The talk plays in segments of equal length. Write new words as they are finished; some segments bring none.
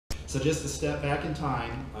So just to step back in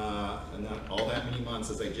time, and not all that many months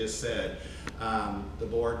as I just said, the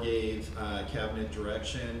board gave cabinet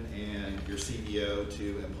direction and your CBO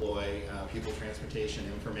to employ People Transportation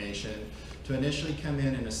Information to initially come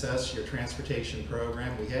in and assess your transportation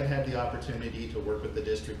program. We had had the opportunity to work with the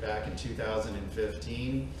district back in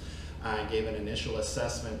 2015. I gave an initial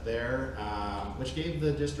assessment there, which gave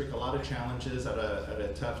the district a lot of challenges at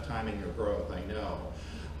a tough time in your growth, I know.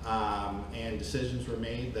 And decisions were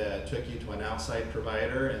made that took you to an outside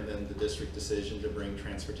provider, and then the district decision to bring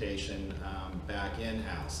transportation back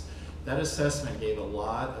in-house. That assessment gave a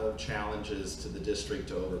lot of challenges to the district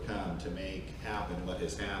to overcome to make happen what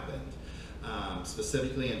has happened.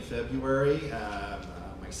 Specifically in February,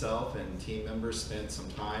 myself and team members spent some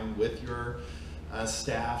time with your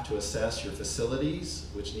staff to assess your facilities,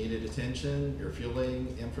 which needed attention, your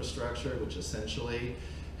fueling infrastructure, which essentially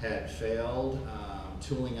had failed,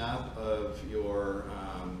 tooling up of your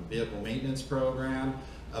vehicle maintenance program,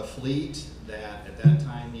 a fleet that at that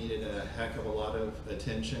time needed a heck of a lot of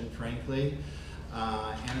attention, frankly,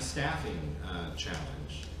 and a staffing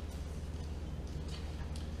challenge.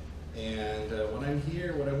 And when I'm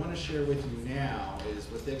here, what I want to share with you now is,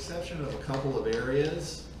 with the exception of a couple of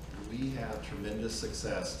areas, we have tremendous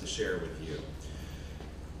success to share with you.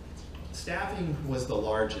 Staffing was the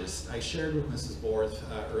largest. I shared with Mrs. Borth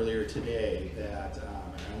earlier today that, and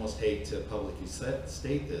I almost hate to publicly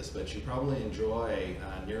state this, but you probably enjoy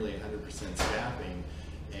nearly 100% staffing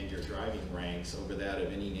in your driving ranks over that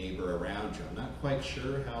of any neighbor around you. I'm not quite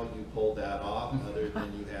sure how you pulled that off, other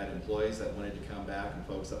than you had employees that wanted to come back and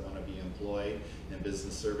folks that want to be employed in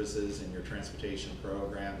business services in your transportation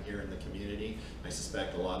program here in the community. I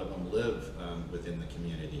suspect a lot of them live within the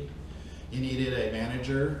community. You needed a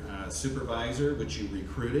manager, supervisor, which you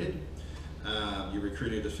recruited. You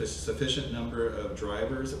recruited a sufficient number of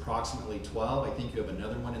drivers, approximately 12. I think you have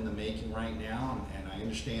another one in the making right now, and I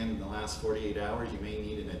understand in the last 48 hours you may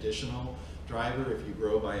need an additional driver if you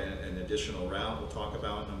grow by an additional route we'll talk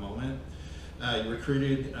about in a moment. You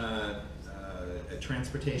recruited a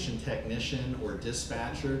transportation technician or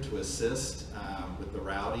dispatcher to assist with the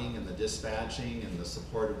routing and the dispatching and the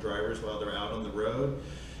support of drivers while they're out on the road.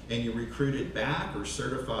 And you recruited back or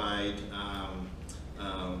certified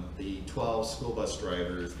the 12 school bus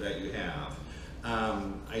drivers that you have.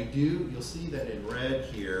 You'll see that in red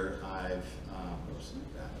here, I've, oops,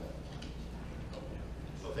 back up.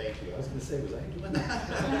 Oh, thank you. I was going to say, was I doing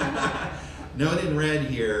that? Note in red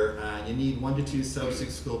here, you need 1 to 2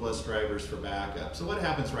 sub-6 school bus drivers for backup. So what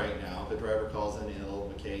happens right now, if a driver calls in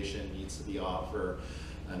ill, vacation, needs to be off for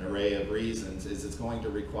an array of reasons, is it's going to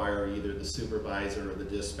require either the supervisor or the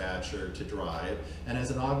dispatcher to drive. And as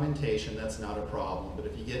an augmentation, that's not a problem. But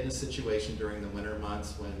if you get in a situation during the winter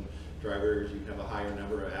months when drivers, you have a higher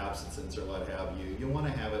number of absences or what have you, you want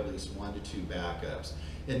to have at least 1 to 2 backups.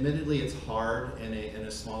 Admittedly, it's hard in a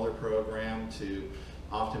smaller program to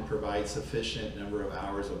often provide sufficient number of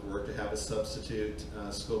hours of work to have a substitute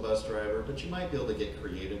school bus driver, but you might be able to get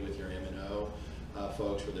creative with your M&O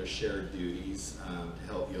folks with their shared duties to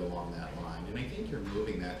help you along that line. And I think you're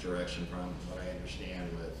moving that direction from what I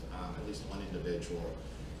understand with at least one individual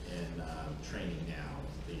in training now,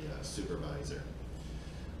 the supervisor.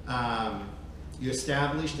 You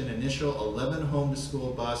established an initial 11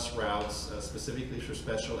 home-to-school bus routes specifically for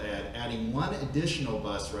special ed, adding 1 additional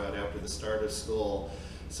bus route after the start of school.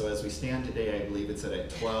 So as we stand today, I believe it's at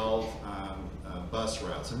 12 bus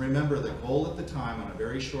routes. And remember, the goal at the time on a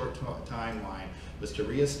very short timeline was to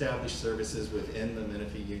reestablish services within the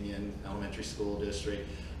Menifee Union Elementary School District,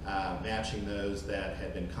 matching those that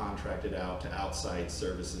had been contracted out to outside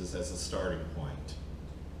services as a starting point.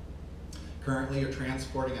 Currently, you're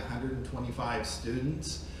transporting 125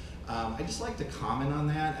 students. I'd just like to comment on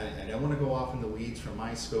that. I don't want to go off in the weeds from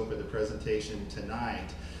my scope of the presentation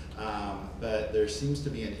tonight, but there seems to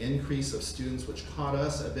be an increase of students, which caught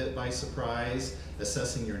us a bit by surprise,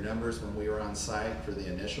 assessing your numbers when we were on site for the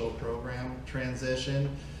initial program transition.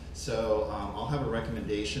 So I'll have a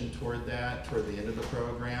recommendation toward that toward the end of the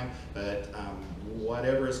program, but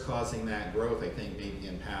whatever is causing that growth, I think, may be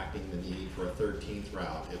impacting the need for a 13th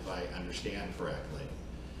route, if I understand correctly.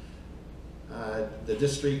 The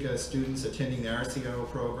district students attending the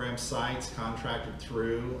RCO program sites contracted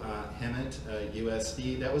through Hemet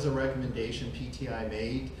USD. That was a recommendation PTI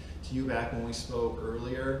made to you back when we spoke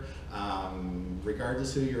earlier.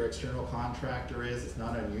 Regardless who your external contractor is, it's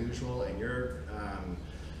not unusual, and your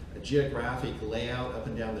A geographic layout up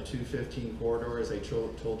and down the 215 corridor, as I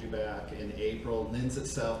told you back in April, lends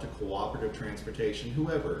itself to cooperative transportation,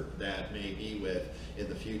 whoever that may be with in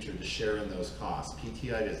the future, to share in those costs.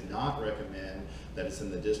 PTI does not recommend that it's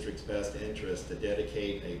in the district's best interest to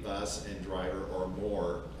dedicate a bus and driver or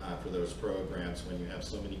more for those programs when you have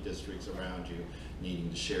so many districts around you needing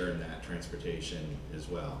to share in that transportation as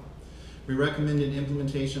well. We recommend an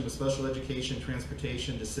implementation of a special education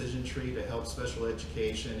transportation decision tree to help special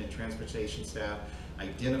education and transportation staff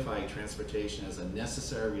identify transportation as a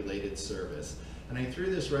necessary related service. And I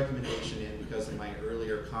threw this recommendation in because of my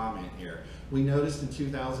earlier comment here. We noticed in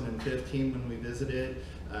 2015 when we visited,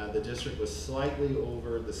 the district was slightly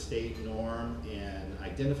over the state norm in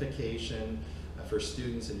identification for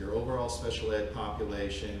students in your overall special ed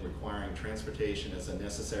population requiring transportation as a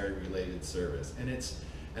necessary related service. And it's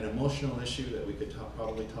an emotional issue that we could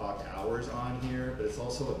probably talk hours on here, but it's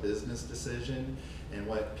also a business decision. And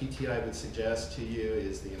what PTI would suggest to you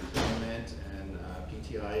is the employment, and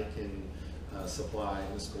PTI can supply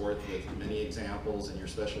Ms. Gorth with many examples in your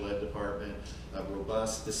special ed department of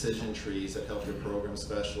robust decision trees that help your program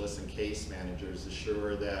specialists and case managers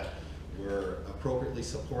assure that we're appropriately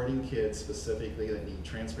supporting kids specifically that need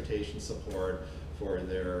transportation support for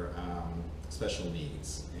their special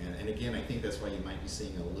needs. And again, I think that's why you might be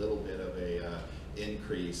seeing a little bit of a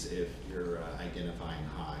increase if you're identifying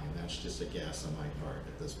high, and that's just a guess on my part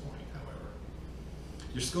at this point, however.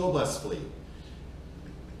 Your school bus fleet.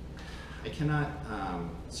 I cannot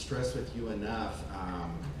stress with you enough,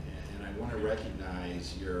 and I want to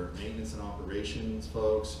recognize your maintenance and operations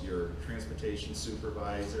folks, your transportation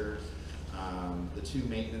supervisor, the two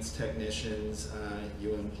maintenance technicians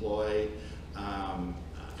you employ.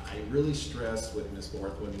 I really stressed with Ms.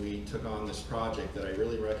 Borth when we took on this project that I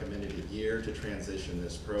really recommended a year to transition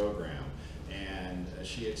this program. And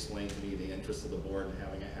she explained to me the interest of the board in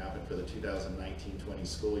having it happen for the 2019-20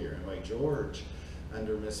 school year. And by George,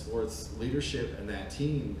 under Ms. Borth's leadership and that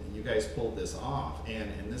team, you guys pulled this off.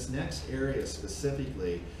 And in this next area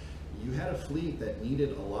specifically, you had a fleet that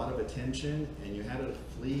needed a lot of attention, and you had a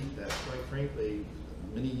fleet that, quite frankly,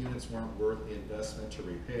 many units weren't worth the investment to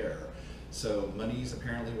repair. So monies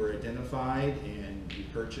apparently were identified, and you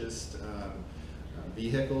purchased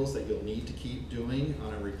vehicles that you'll need to keep doing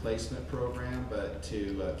on a replacement program, but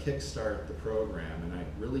to kickstart the program, and I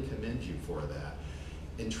really commend you for that.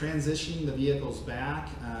 In transitioning the vehicles back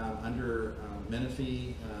under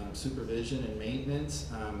Menifee supervision and maintenance,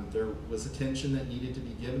 there was attention that needed to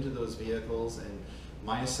be given to those vehicles, and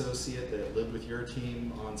my associate that lived with your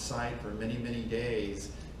team on site for many, many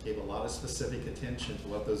days gave a lot of specific attention to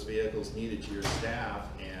what those vehicles needed to your staff,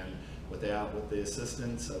 and with the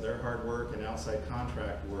assistance of their hard work and outside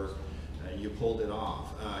contract work, you pulled it off.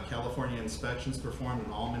 California inspections performed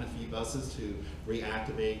on all Menifee buses to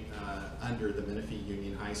reactivate under the Menifee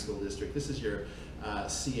Union High School District. This is your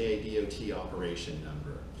CADOT operation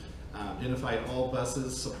number. Identified all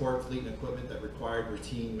buses, support fleet and equipment that required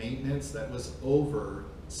routine maintenance. That was over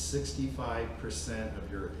 65%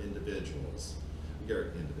 of your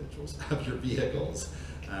of your vehicles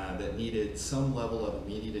that needed some level of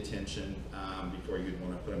immediate attention before you'd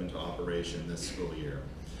want to put them into operation this school year.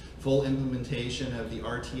 Full implementation of the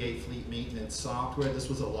RTA fleet maintenance software. This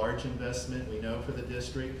was a large investment, we know, for the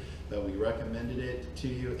district, but we recommended it to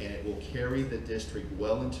you, and it will carry the district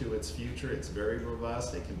well into its future. It's very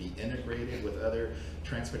robust. It can be integrated with other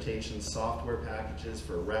transportation software packages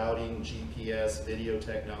for routing, GPS, video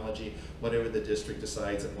technology, whatever the district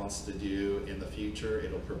decides it wants to do in the future.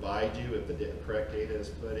 It'll provide you, if the correct data is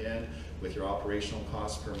put in, with your operational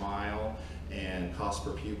cost per mile and cost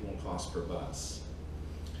per pupil and cost per bus.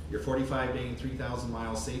 Your 45-day and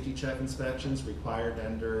 3,000-mile safety check inspections required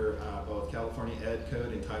under both California Ed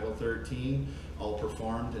Code and Title 13, all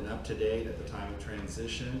performed and up to date at the time of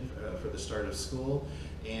transition for the start of school.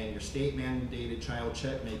 And your state mandated child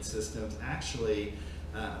checkmate systems, actually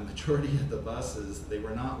a majority of the buses, they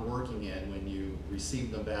were not working in when you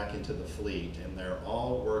received them back into the fleet, and they're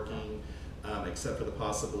all working except for the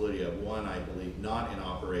possibility of one, I believe, not in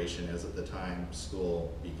operation as of the time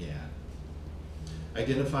school began.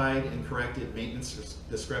 Identified and corrected maintenance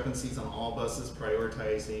discrepancies on all buses,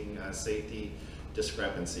 prioritizing safety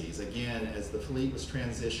discrepancies. Again, as the fleet was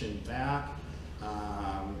transitioned back,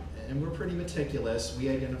 and we're pretty meticulous, we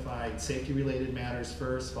identified safety-related matters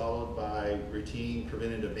first, followed by routine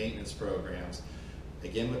preventative maintenance programs.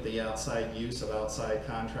 Again, with the outside use of outside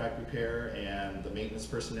contract repair and the maintenance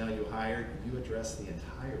personnel you hired, you addressed the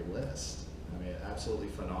entire list. I mean, absolutely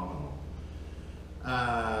phenomenal.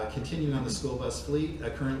 Continuing on the school bus fleet,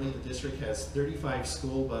 currently the district has 35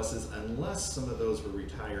 school buses, unless some of those were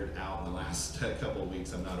retired out in the last couple of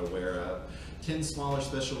weeks I'm not aware of. 10 smaller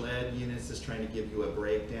special ed units, just trying to give you a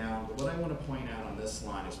breakdown. But what I want to point out on this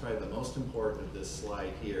line is probably the most important of this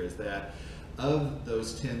slide here is that of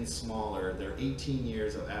those 10 smaller, they're 18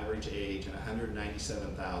 years of average age and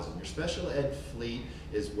 197,000. Your special ed fleet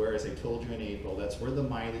is where, as I told you in April, that's where the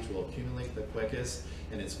mileage will accumulate the quickest,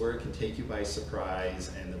 and it's where it can take you by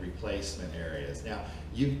surprise and the replacement areas. Now,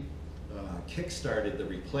 you kick-started the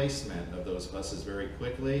replacement of those buses very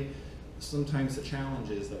quickly. Sometimes the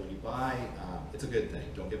challenge is that when you buy, it's a good thing,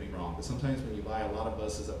 don't get me wrong, but sometimes when you buy a lot of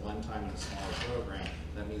buses at one time in a smaller program,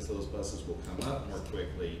 that means those buses will come up more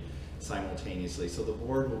quickly simultaneously. So the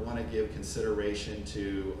board will want to give consideration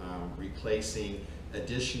to replacing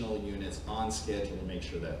additional units on schedule to make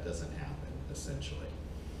sure that doesn't happen, essentially.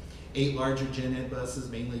 8 larger gen ed buses,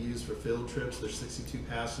 mainly used for field trips. They're 62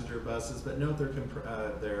 passenger buses, but note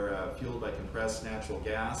they're fueled by compressed natural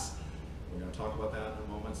gas. We're going to talk about that in a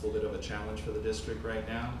moment. It's a little bit of a challenge for the district right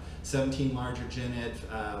now. 17 larger gen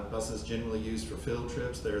ed buses generally used for field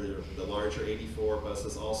trips. They're the larger 84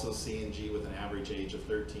 buses, also CNG with an average age of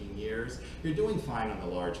 13 years. You're doing fine on the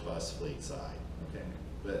large bus fleet side, okay?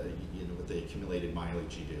 But you know, with the accumulated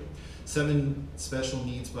mileage you do. 7 special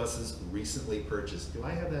needs buses recently purchased. Do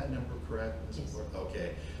I have that number correct? Yes.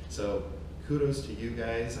 Okay, so kudos to you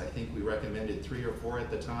guys. I think we recommended 3 or 4 at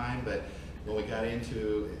the time, but when we got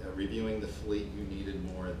into reviewing the fleet, you needed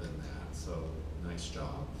more than that, so nice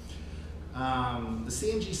job. The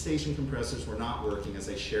CNG station compressors were not working, as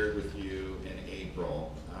I shared with you in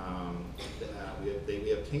April.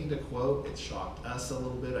 We obtained a quote. It shocked us a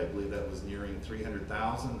little bit. I believe that was nearing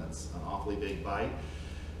 300,000. That's an awfully big bite.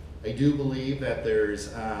 I do believe that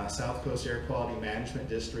there's South Coast Air Quality Management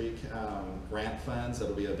District grant funds that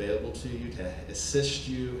will be available to you to assist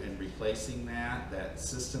you in replacing that. That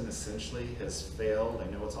system essentially has failed.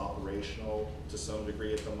 I know it's operational to some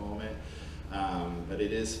degree at the moment, but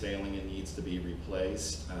it is failing and needs to be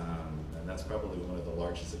replaced. And that's probably one of the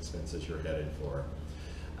largest expenses you're headed for.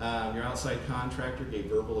 Your outside contractor gave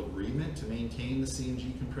verbal agreement to maintain the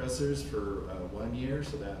CNG compressors for 1 year,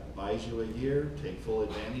 so that buys you a year. Take full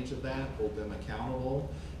advantage of that, hold them accountable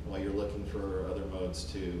while you're looking for other modes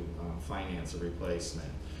to finance a replacement.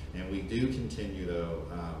 And we do continue though,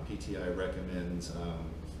 PTI recommends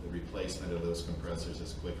the replacement of those compressors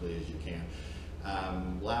as quickly as you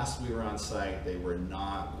can. Last we were on site, they were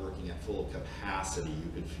not working at full capacity.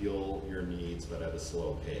 You could fuel your needs, but at a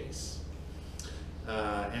slow pace.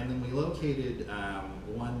 And then we located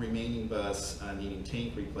 1 remaining bus needing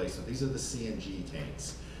tank replacement. These are the CNG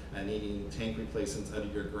tanks, needing tank replacements under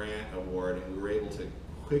your grant award, and we were able to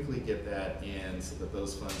quickly get that in so that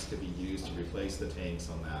those funds could be used to replace the tanks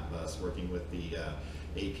on that bus, working with the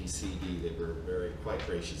APCD. They were quite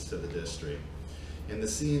gracious to the district. And the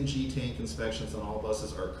CNG tank inspections on all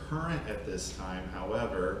buses are current at this time.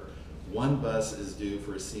 However, 1 bus is due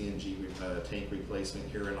for a CNG tank replacement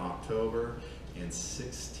here in October, and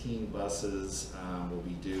 16 buses will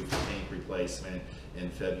be due for tank replacement in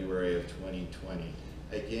February of 2020.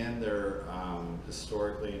 Again, they're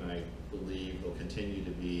historically, and I believe will continue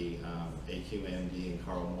to be AQMD and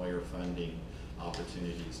Carl Moyer funding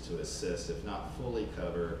opportunities to assist, if not fully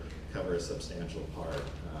cover a substantial part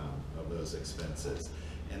of those expenses.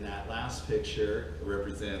 And that last picture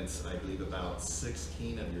represents, I believe, about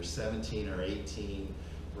 16 of your 17 or 18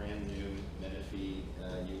 brand new Menifee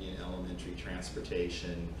Union Elementary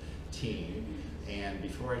Transportation team. And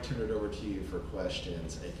before I turn it over to you for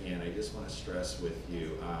questions, again, I just want to stress with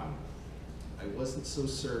you, I wasn't so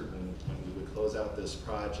certain when we would close out this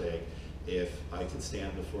project if I could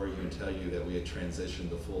stand before you and tell you that we had transitioned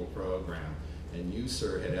the full program. And you,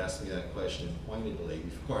 sir, had asked me that question pointedly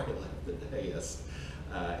before I left the dais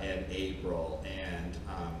in April. And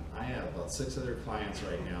I have about 6 other clients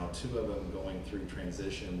right now, 2 of them going through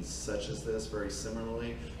transitions such as this very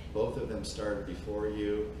similarly. Both of them started before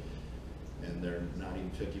you, and they're not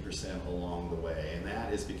even 50% along the way. And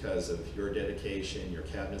that is because of your dedication, your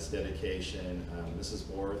cabinet's dedication. Mrs.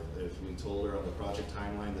 Borth, if we told her on the project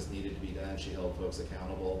timeline this needed to be done, she held folks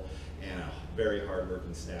accountable, and a very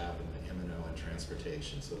hardworking staff in the M&O and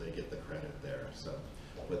transportation, so they get the credit there. So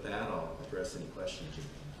with that, I'll address any questions you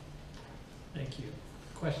have. Thank you.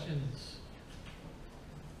 Questions?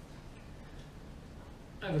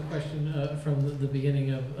 I have a question from the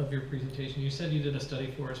beginning of your presentation. You said you did a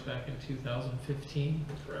study for us back in 2015.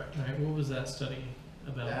 Correct. All right, what was that study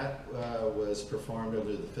about? That was performed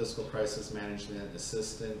under the Fiscal Crisis Management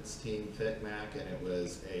Assistance Team, FICMAC, and it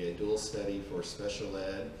was a dual study for special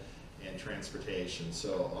ed and transportation.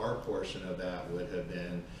 So our portion of that would have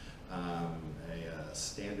been a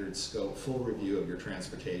standard scope, full review of your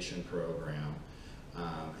transportation program.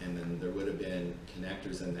 And then there would have been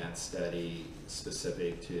connectors in that study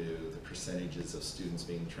specific to the percentages of students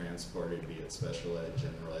being transported, be it special ed,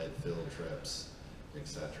 general ed, field trips,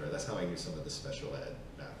 etc. That's how I knew some of the special ed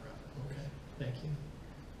background. Okay, thank you.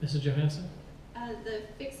 Mrs. Johansson? The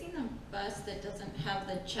fixing the bus that doesn't have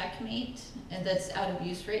the checkmate and that's out of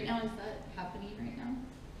use right now, is that happening right now?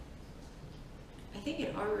 I think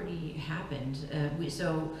it already happened.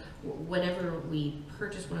 So whenever we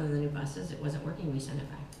purchased one of the new buses, it wasn't working, we sent it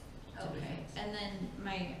back. Okay, and then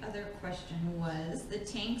my other question was, the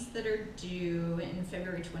tanks that are due in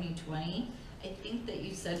February 2020, I think that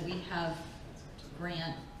you said we have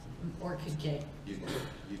grant or could get. You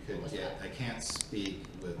could get, I can't speak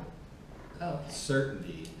with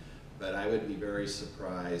certainty, but I would be very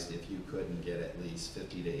surprised if you couldn't get at least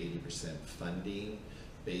 50 to 80% funding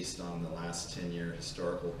based on the last 10-year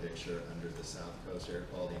historical picture under the South Coast Air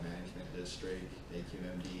Quality Management District,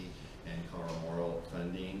 AQMD, and Carl Morrill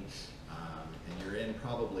funding. And you're in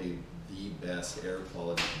probably the best air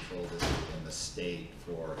quality control district in the state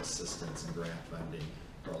for assistance and grant funding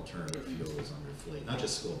for alternative fuels on your fleet, not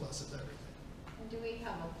just school buses, everything. And do we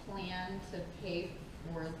have a plan to pay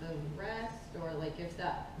for the rest, or like if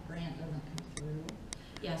that grant doesn't come through?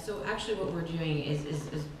 Yeah, so actually what we're doing is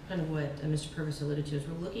kind of what Mr. Purvis alluded to, is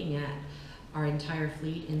we're looking at our entire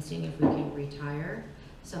fleet and seeing if we can retire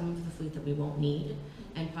some of the fleet that we won't need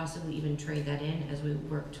and possibly even trade that in as we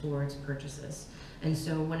work towards purchases. And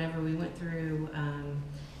so whenever we went through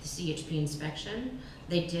the CHP inspection,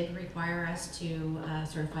 they did require us to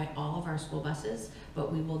certify all of our school buses,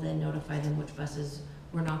 but we will then notify them which buses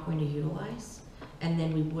we're not going to utilize, and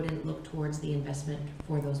then we wouldn't look towards the investment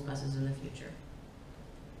for those buses in the future.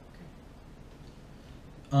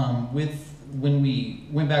 When we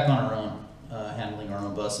went back on our own, handling our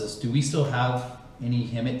own buses, do we still have any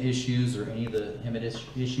HIMMET issues or any of the HIMMET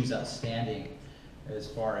issues outstanding? As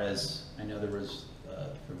far as, I know there was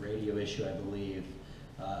a radio issue, I believe,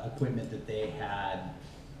 equipment that they had.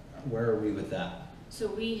 Where are we with that? So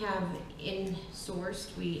we have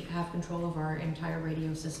in-sourced, we have control of our entire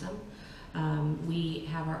radio system. We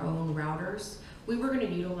have our own routers. We were going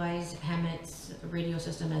to utilize HIMMET's radio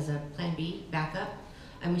system as a plan B backup,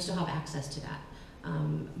 and we still have access to that.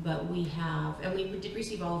 But we have, and we did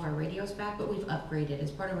receive all of our radios back, but we've upgraded.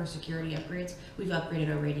 As part of our security upgrades, we've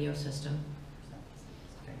upgraded our radio system.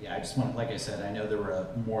 Okay, yeah, I just want, like I said, I know there were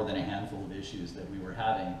more than a handful of issues that we were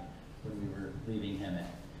having when we were leaving HIMMET.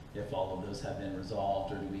 If all of those have been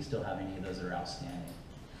resolved, or do we still have any of those that are outstanding?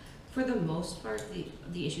 For the most part,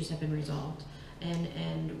 the issues have been resolved,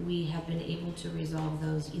 and we have been able to resolve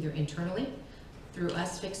those either internally through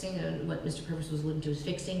us fixing, and what Mr. Purvis was alluding to is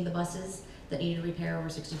fixing the buses that needed repair, over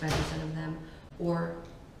 65% of them, or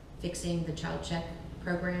fixing the child check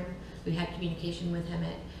program. We had communication with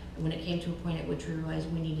HIMMET, and when it came to a point at which we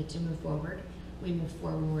realized we needed to move forward, we moved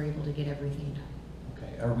forward and were able to get everything done.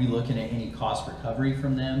 Okay, are we looking at any cost recovery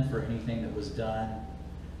from them for anything that was done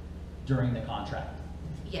during the contract?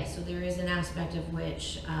 Yes, so there is an aspect of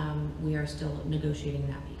which we are still negotiating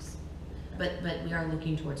that piece, but we are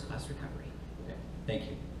looking towards cost recovery. Okay, thank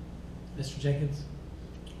you. Mr. Jenkins?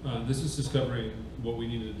 This is just covering what we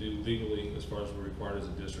need to do legally as far as we're required as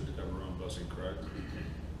a district to cover our own busing, correct?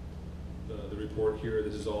 The report here,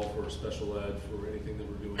 this is all for special ed, for anything that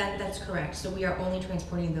we're doing? That's correct. So we are only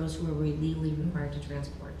transporting those who are legally required to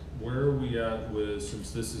transport. Where are we at with,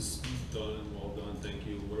 since this is done and well done, thank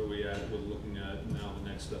you, where are we at with looking at now the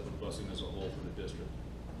next step of busing as a whole for the district?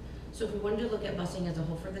 So if we wanted to look at busing as a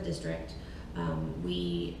whole for the district,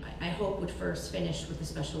 I hope would first finish with the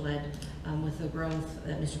special ed, with the growth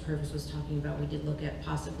that Mr. Purvis was talking about. We did look at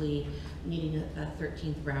possibly needing a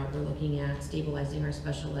 13th route. We're looking at stabilizing our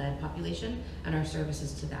special ed population and our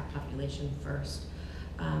services to that population first.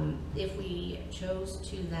 If we chose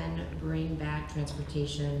to then bring back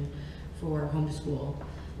transportation for home to school,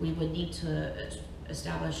 we would need to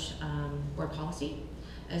establish board policy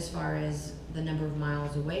as far as the number of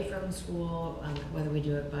miles away from school, whether we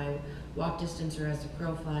do it by walk distance or as the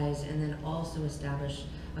crow flies, and then also establish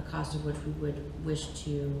a cost of which we would wish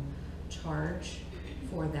to charge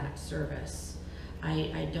for that service.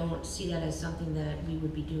 I don't see that as something that we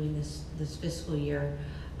would be doing this fiscal year.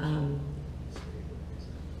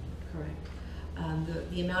 Correct.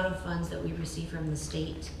 The amount of funds that we receive from the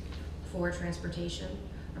state for transportation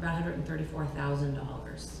are about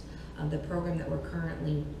 $134,000. The program that we're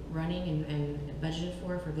currently running and budgeted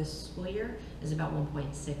for this school year is about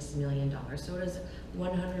 $1.6 million. So it is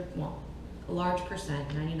a large percent,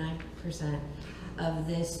 99% of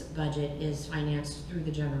this budget is financed through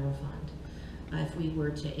the general fund. If we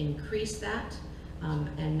were to increase that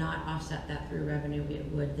and not offset that through revenue, it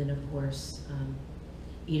would then, of course,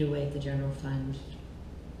 eat away at the general fund,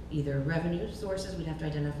 either revenue sources we'd have to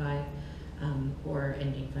identify or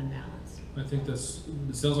ending fund balance. I think it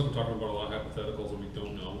sounds like we're talking about a lot of hypotheticals that we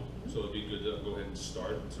don't know, so it'd be good to go ahead and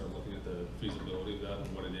start looking at the feasibility of that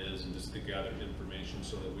and what it is, and just to gather information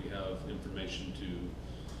so that we have information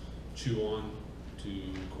to chew on, to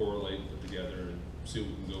correlate, put together, and see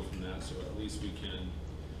what we can go from that, so at least we can,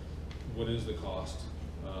 what is the cost?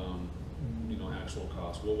 Actual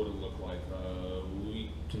cost, what would it look like? We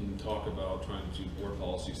can talk about trying to board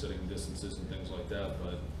policy, setting distances and things like that,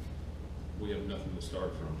 but we have nothing to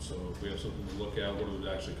start from. So if we have something to look at, what it would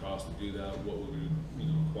actually cost to do that, what would it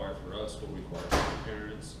require for us, what would require for our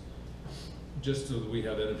parents, just so that we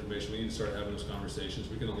have that information. We need to start having those conversations.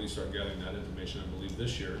 We can at least start gathering that information, I believe,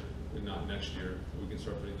 this year, and not next year. We can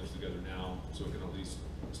start putting those together now, so we can at least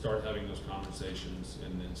start having those conversations,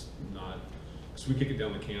 and then not, so we kick it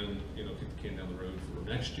down the can, kick the can down the road for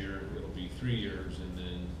next year. It'll be 3 years, and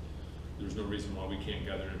then there's no reason why we can't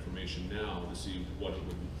gather information now to see what it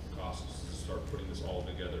would cost us to start putting this all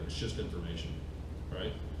together. It's just information,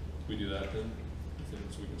 right? If we do that, then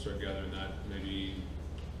so we can start gathering that. Maybe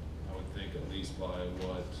I would think at least by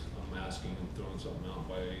what I'm asking and throwing something out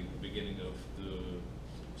by the beginning of the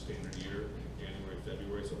standard year, January,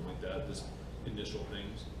 February, something like that. Just initial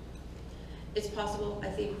things. It's possible. I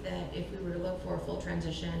think that if we were to look for a full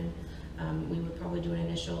transition, we would probably do an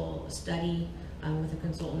initial study with a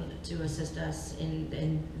consultant to assist us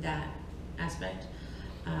in that aspect.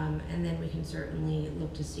 And then we can certainly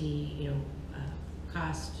look to see,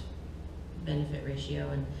 cost benefit ratio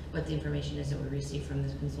and what the information is that we receive from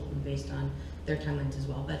this consultant based on their timelines as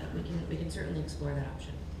well. But we can certainly explore that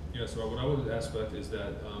option. Yeah, so what I would aspect is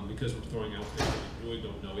that because we're throwing out things that we really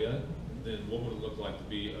don't know yet, then what would it look like to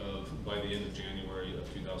be by the end of January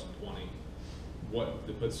of 2020?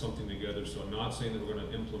 To put something together, so I'm not saying that we're going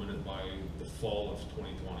to implement it by the fall of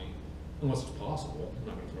 2020, unless it's possible. I'm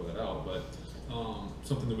not going to throw that out, but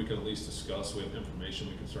something that we can at least discuss. We have information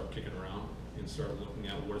we can start kicking around and start looking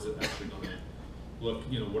at what is it actually going to look,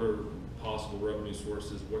 what are possible revenue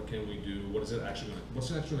sources, what can we do, what's it actually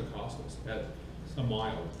going to cost us at a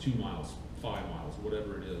mile, 2 miles, 5 miles,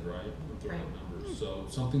 whatever it is, right? I'm throwing out numbers. So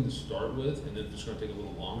something to start with, and then if it's going to take a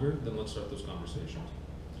little longer, then let's start those conversations.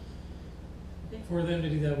 For them to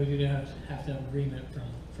do that, we do have to have agreement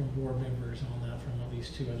from board members on that, from at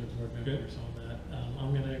least 2 other board members on that.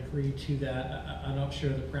 I'm going to agree to that. I'm not sure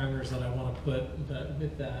the parameters that I want to put, but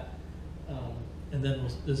with that, and then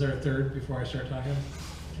is there a third before I start talking?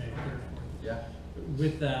 Okay, third. Yeah.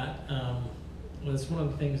 With that, it's one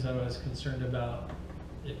of the things I was concerned about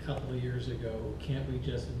a couple of years ago. Can't we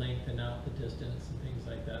just lengthen out the distance and things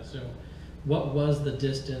like that? So what was the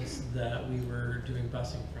distance that we were doing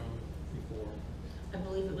busing from before? I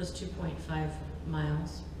believe it was 2.5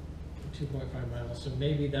 miles. 2.5 miles. So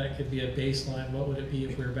maybe that could be a baseline. What would it be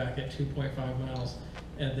if we were back at 2.5 miles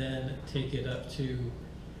and then take it up to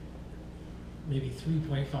maybe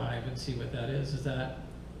 3.5 and see what that is? Is that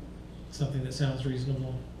something that sounds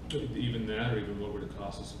reasonable? Even that, or even what would it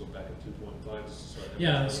cost us to go back at 2.5 just to start?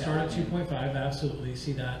 Yeah, start at 2.5, absolutely.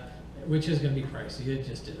 See that, which is going to be pricey. It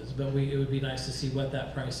just is. But it would be nice to see what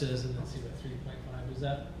that price is and then see what 3.5 is.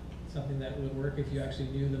 That something that would work if you actually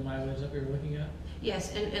knew the mileage that we were looking at?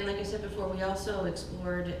 Yes, and like I said before, we also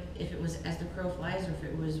explored if it was as the crow flies or if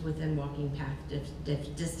it was within walking path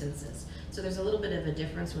distances. So there's a little bit of a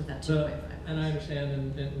difference with that 2.5. And I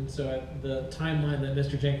understand, and so the timeline that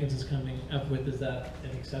Mr. Jenkins is coming up with, is that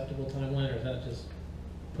an acceptable timeline, or is that just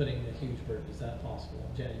putting a huge burden? Is that possible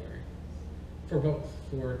in January? For both,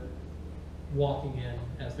 for walking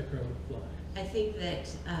in as the crow flies? I think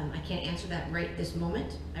that I can't answer that right this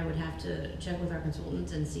moment. I would have to check with our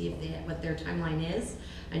consultants and see if what their timeline is.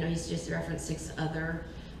 I know he's just referenced 6 other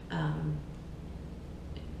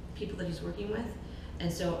people that he's working with,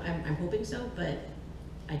 and so I'm hoping so, but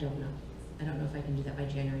I don't know. I don't know if I can do that by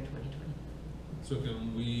January 2020. So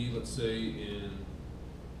can we, let's say in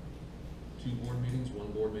 2 board meetings,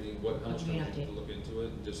 1 board meeting, how much time do you have to look into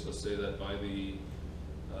it? Just let's say that by the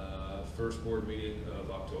first board meeting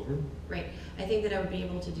of October? Right. I think that I would be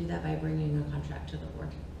able to do that by bringing a contract to the board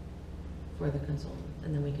for the consultant,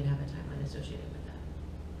 and then we can have a timeline associated with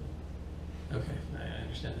that. Okay, I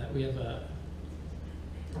understand that. We have a...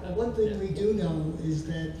 One thing we do know is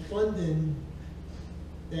that funding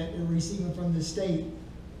that we're receiving from the state,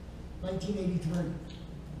 1983.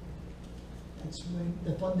 That's when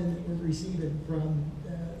the funding that we're receiving from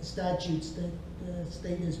statutes that the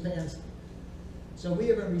state has passed. So we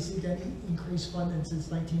haven't received any increased funding since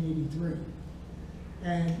 1983.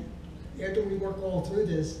 And after we work all through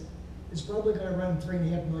this, it's probably gonna run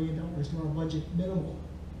 $3.5 million to our budget minimal.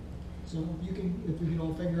 So if we can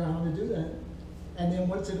all figure out how to do that. And then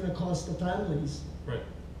what's it gonna cost the families Right.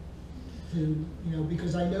 to,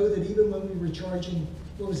 because I know that even when we were charging,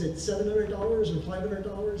 what was it, $700 or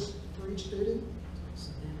 $500 for each student?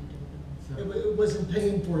 It wasn't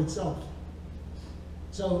paying for itself.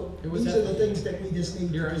 So It was these are the definitely- things that we just need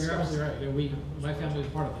to You're discuss. absolutely right. My family was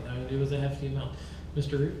part of it. It was a hefty amount.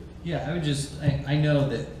 Mr. Root? Yeah, I would just, I know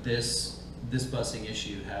that this busing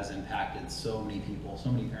issue has impacted so many people,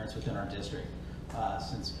 so many parents within our district,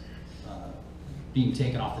 since being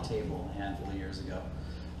taken off the table a handful of years ago.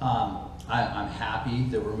 I'm happy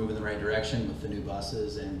that we're moving the right direction with the new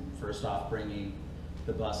buses and first off bringing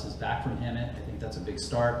the buses back from Hemet. I think that's a big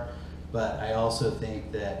start. But I also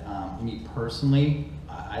think that, me personally,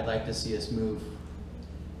 I'd like to see us move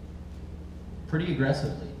pretty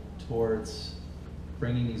aggressively towards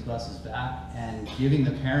bringing these buses back and giving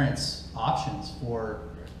the parents options for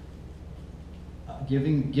give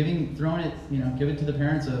it to the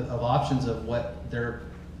parents of options of what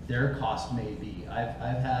their cost may be. I've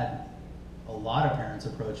had a lot of parents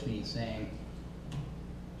approach me saying,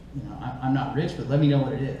 I'm not rich, but let me know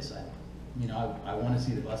what it is. I want to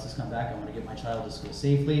see the buses come back. I want to get my child to school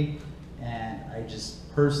safely. And I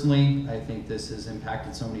just personally, I think this has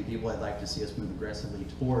impacted so many people. I'd like to see us move aggressively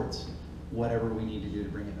towards whatever we need to do to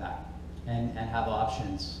bring it back and have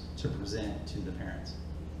options to present to the parents.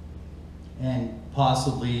 And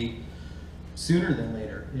possibly sooner than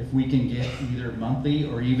later, if we can get either monthly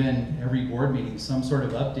or even every board meeting, some sort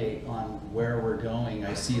of update on where we're going.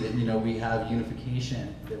 I see that, we have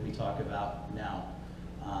unification that we talk about now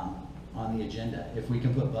on the agenda. If we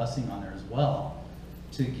can put busing on there as well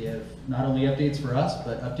to give not only updates for us,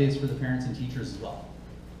 but updates for the parents and teachers as well.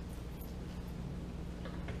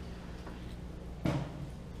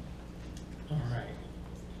 All right.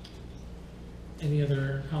 Any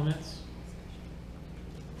other comments?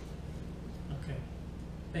 Okay.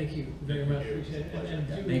 Thank you very much. Appreciate it. And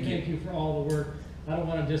Julie, thank you for all the work. I don't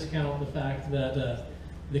want to discount the fact that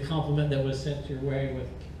the compliment that was sent your way with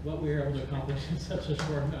what we were able to accomplish in such a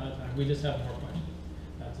short amount of time. We just have more questions.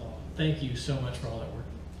 That's all. Thank you so much for all that work.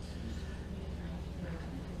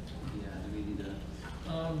 Yeah, do we need to?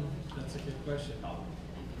 That's a good question.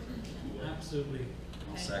 Absolutely.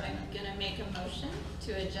 I'll Okay, second I'm it. gonna make a motion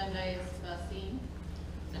to agendize busing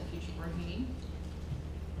the future board meeting.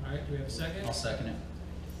 All right, do we have a second? I'll second it.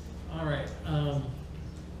 All right,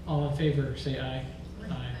 all in favor, say aye.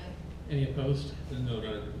 Aye. Any opposed? No, can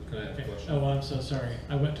I have a Okay. question? Oh, I'm so sorry.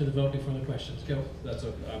 I went to the vote before the questions. Go. That's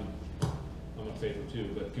okay, I'm in favor too,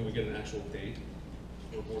 but can we get an actual date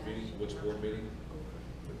for board meeting? Which board meeting?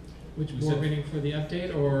 Which We board said- meeting, for the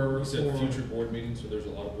update or You said for- future board meetings, so there's a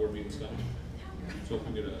lot of board meetings coming. So if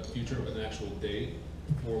we get an actual date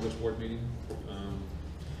for which board meeting,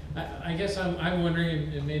 I guess I'm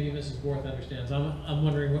wondering, and maybe Mrs. Worth understands, I'm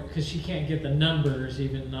wondering what, because she can't get the numbers,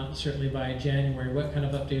 even not certainly by January, what kind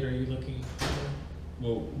of update are you looking for?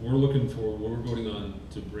 well, we're voting on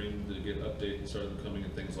to get update and start them coming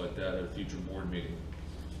and things like that at a future board meeting,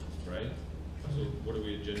 right? So what are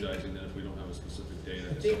we agendizing then if we don't have a specific date?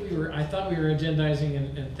 I thought we were agendizing,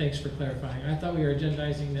 and thanks for clarifying, I thought we were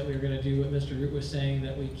agendizing that we were gonna do what Mr. Root was saying,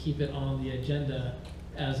 that we keep it on the agenda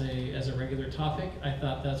as a regular topic. I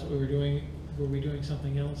thought that's what we were doing. Were we doing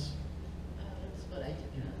something else? That's what I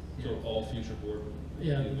did. So all future board.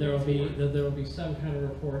 Yeah, there will be some kind of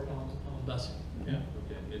report on busing, yeah.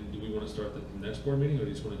 Okay, and do we want to start the next board meeting, or do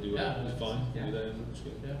you just want to do it? Yeah, It's fine, yeah. do that, Andrew? That's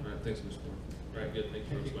good. Yeah. All right, thanks, Mr. Moore. All right, good, thank you for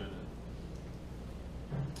Thank you. explaining that.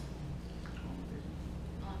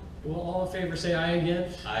 Well, all in favor, say aye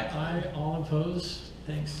again. Aye. Aye, all opposed?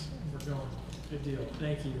 Thanks, we're going. Good deal,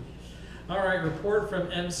 thank you. All right, report from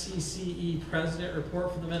MCCE President,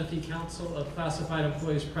 report from the Menifee Council of Classified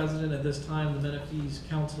Employees President. At this time, the Menifee's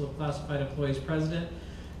Council of Classified Employees President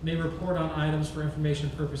may report on items for information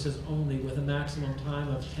purposes only with a maximum time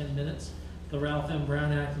of 10 minutes. The Ralph M.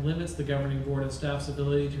 Brown Act limits the governing board and staff's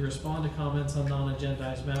ability to respond to comments on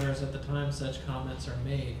non-agendized matters at the time such comments are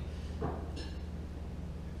made.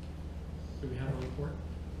 Do we have a report?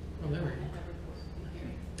 Oh, there we go.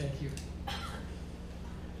 Thank you.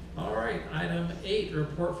 All right, item 8,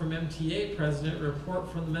 report from MTA President,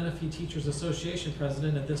 report from the Menifee Teachers Association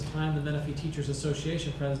President. At this time, the Menifee Teachers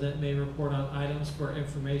Association President may report on items for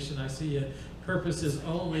information. I see it. Purposes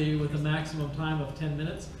only with a maximum time of 10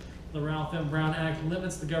 minutes. The Ralph M. Brown Act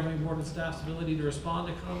limits the governing board and staff's ability to respond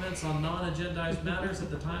to comments on non-agendized matters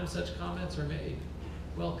at the time such comments are made.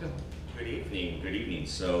 Welcome. Good evening, good evening.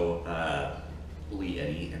 So Lee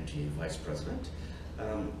Eddy, MTA Vice President.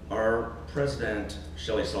 Our President,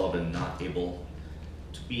 Shelley Sullivan, not able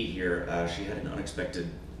to be here. She had an unexpected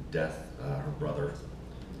death. Her brother,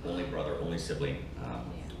 only sibling,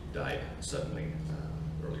 died suddenly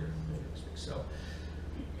earlier this week, so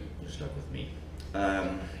you're stuck with me.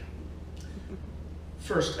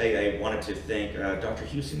 First, I wanted to thank Dr.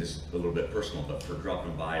 Husing, this is a little bit personal, but for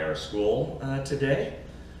dropping by our school today.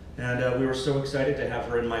 And we were so excited to have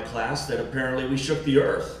her in my class that apparently we shook the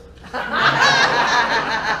earth.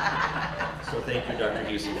 So thank you, Dr.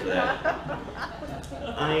 Husing, for that.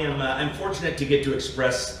 I'm fortunate to get to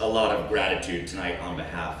express a lot of gratitude tonight on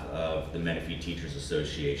behalf of the Menifee Teachers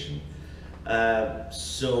Association.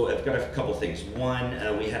 So I've got a couple things. One,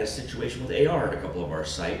 we had a situation with AR at a couple of our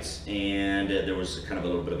sites, and there was kind of a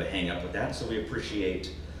little bit of a hang up with that, so we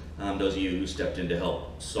appreciate those of you who stepped in to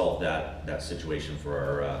help solve that situation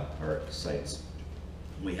for our sites.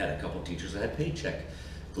 We had a couple teachers that had paycheck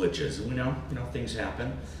glitches, and we know things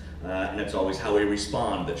happen, and it's always how we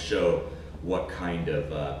respond that show what kind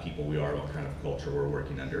of people we are, what kind of culture we're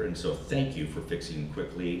working under. And so thank you for fixing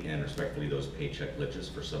quickly and respectfully those paycheck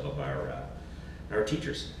glitches for some of our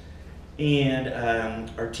teachers. And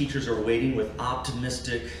our teachers are waiting with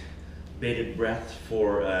optimistic, bated breath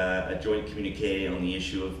for a joint communique on the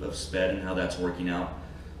issue of SPED and how that's working out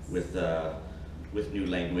with new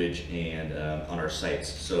language and on our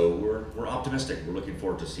sites. So we're optimistic. We're looking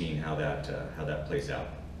forward to seeing how that plays out.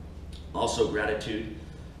 Also, gratitude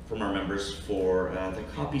from our members for the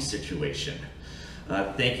copy situation.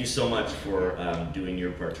 Thank you so much for doing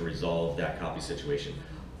your part to resolve that copy situation.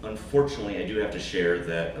 Unfortunately, I do have to share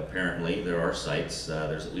that apparently there are sites,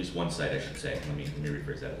 there's at least one site I should say, let me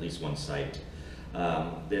rephrase that, at least one site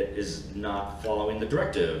that is not following the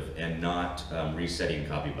directive and not resetting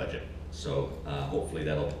copy budget. So hopefully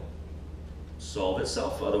that'll solve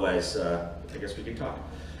itself, otherwise I guess we can talk.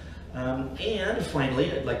 And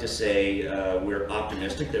finally, I'd like to say we're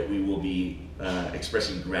optimistic that we will be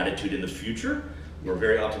expressing gratitude in the future. We're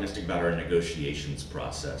very optimistic about our negotiations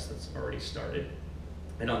process that's already started.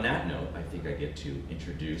 And on that note, I think I get to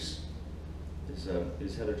introduce, is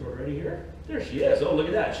Heather Torretti here? There she is. Oh, look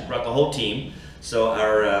at that. She brought the whole team. So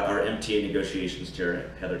our MTA negotiations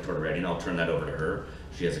chair, Heather Torretti, and I'll turn that over to her.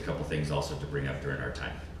 She has a couple things also to bring up during our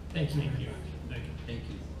time. Thank you. Thank you. Thank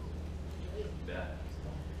you.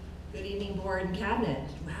 Good evening, board and cabinet.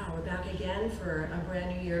 Wow, we're back again for a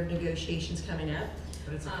brand new year of negotiations coming up.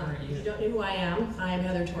 But it's a current If year. you don't know who I am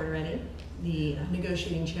Heather Torretti, the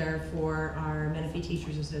negotiating chair for our Menifee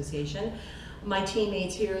Teachers Association. My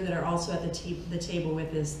teammates here that are also at the table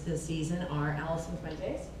with this season are Allison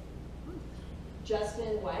Fuentes,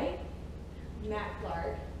 Justin White, Matt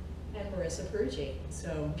Clark, and Marissa Perucci.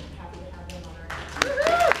 So happy to have them on our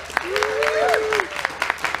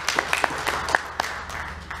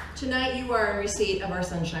Tonight you are in receipt of our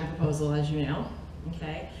sunshine proposal, as you know,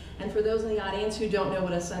 okay? And for those in the audience who don't know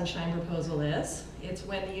what a sunshine proposal is, it's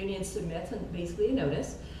when the union submits basically a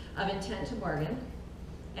notice of intent to bargain,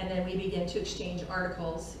 and then we begin to exchange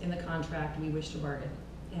articles in the contract we wish to bargain.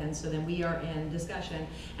 And so then we are in discussion,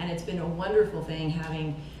 and it's been a wonderful thing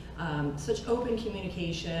having such open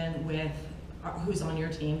communication with who's on your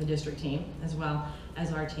team, the district team, as well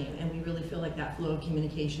as our team. And we really feel like that flow of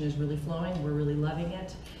communication is really flowing. We're really loving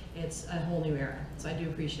it. It's a whole new era, so I do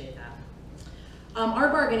appreciate that. Our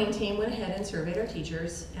bargaining team went ahead and surveyed our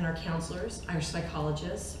teachers and our counselors, our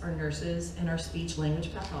psychologists, our nurses, and our speech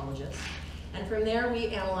language pathologists. And from there, we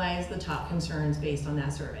analyzed the top concerns based on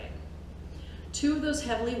that survey. Two of those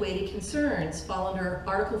heavily weighted concerns fall under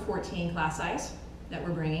Article 14 class size that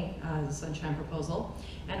we're bringing as a sunshine proposal,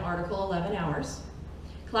 and Article 11 hours.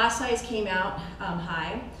 Class size came out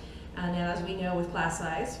high, and as we know with class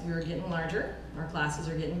size, we're getting larger, our classes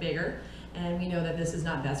are getting bigger, and we know that this is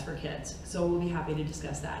not best for kids. So we'll be happy to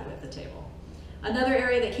discuss that with the table. Another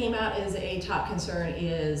area that came out as a top concern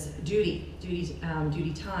is duty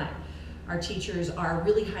time. Our teachers are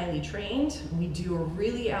really highly trained. We do a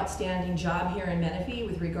really outstanding job here in Menifee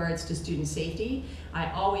with regards to student safety. I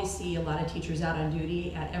always see a lot of teachers out on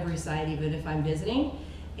duty at every site, even if I'm visiting.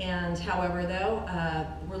 And however though,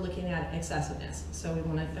 we're looking at excessiveness, so we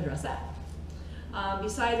want to address that.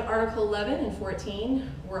 Besides Article 11 and 14,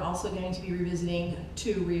 we're also going to be revisiting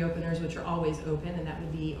two reopeners which are always open, and that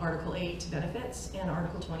would be Article 8 benefits and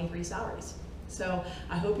Article 23 salaries. So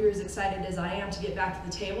I hope you're as excited as I am to get back to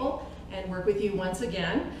the table and work with you once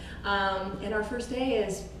again. And our first day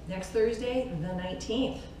is next Thursday, the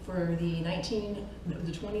 19th, for the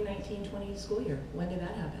 2019-20 school year. When did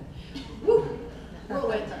that happen? Woo!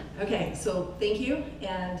 Whirlwind. Okay, so thank you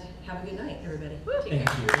and have a good night, everybody. Take care.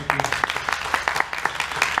 Thank you.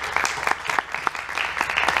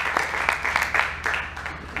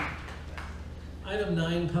 Item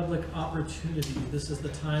 9, public opportunity. This is the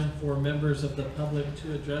time for members of the public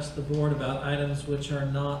to address the board about items which are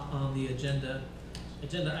not on the agenda.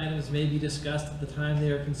 Agenda items may be discussed at the time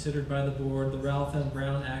they are considered by the board. The Ralph M.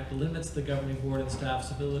 Brown Act limits the governing board and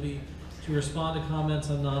staff's ability to respond to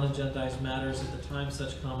comments on non-agendized matters at the time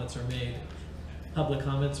such comments are made. Public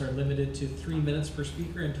comments are limited to 3 minutes per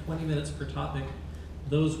speaker and 20 minutes per topic.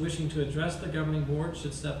 Those wishing to address the governing board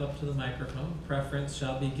should step up to the microphone. Preference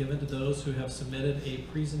shall be given to those who have submitted a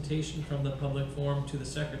presentation from the public forum to the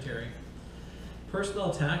secretary.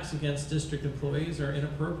 Personal attacks against district employees are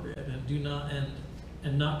inappropriate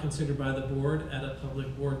and not considered by the board at a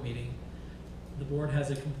public board meeting. The board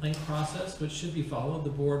has a complaint process which should be followed. The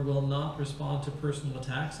board will not respond to personal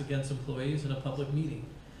attacks against employees in a public meeting,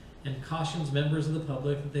 and cautions members of the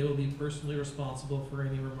public that they will be personally responsible for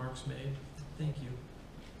any remarks made. Thank you.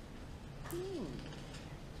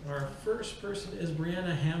 Our first person is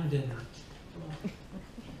Brianna Hamden.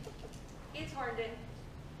 It's Harden.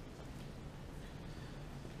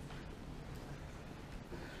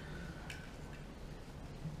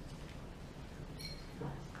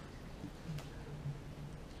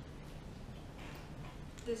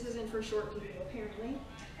 This isn't for short people, apparently.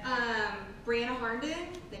 Brianna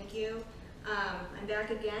Harden, thank you. I'm back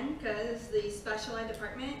again because the special ed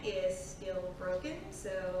department is still broken.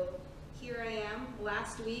 So here I am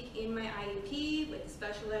last week in my IEP with the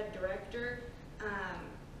special ed director.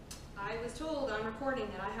 I was told on recording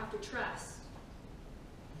that I have to trust.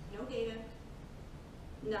 No data,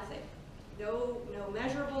 nothing. No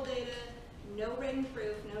measurable data, no written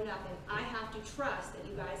proof, no nothing. I have to trust that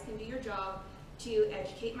you guys can do your job to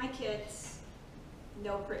educate my kids.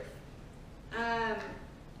 No proof.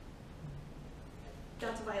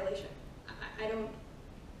 That's a violation. I don't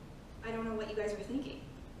know what you guys are thinking,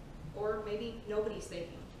 or maybe nobody's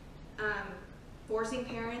thinking. Forcing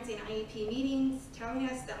parents in IEP meetings, telling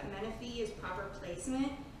us that Menifee is proper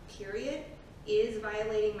placement, period, is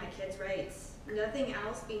violating my kids' rights. Nothing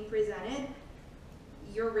else being presented,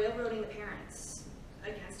 you're railroading the parents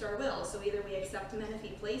against our will. So either we accept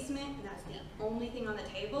Menifee placement, and that's the only thing on the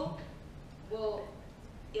table. Well,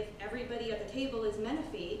 if everybody at the table is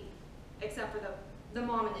Menifee, except for the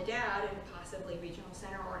mom and the dad and possibly regional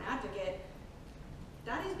center or an advocate,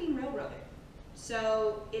 that is being railroaded.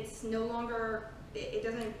 So it's no longer, it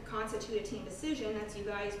doesn't constitute a team decision. That's you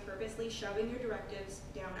guys purposely shoving your directives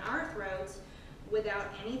down our throats without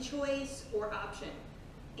any choice or option.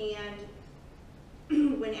 And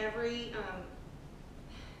when every,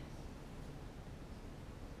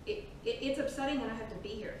 it's upsetting that I have to be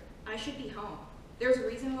here. I should be home. There's a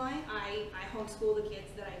reason why I homeschool the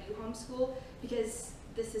kids that I do homeschool, because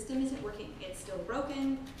the system isn't working. It's still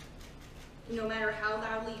broken. No matter how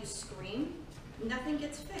loudly you scream, nothing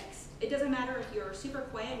gets fixed. It doesn't matter if you're super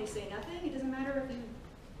quiet and you say nothing. It doesn't matter if you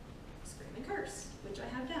scream and curse, which I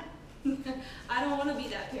have done. I don't want to be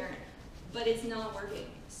that parent, but it's not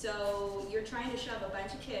working. So you're trying to shove a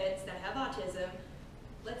bunch of kids that have autism,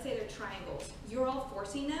 let's say they're triangles. You're all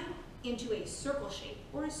forcing them into a circle shape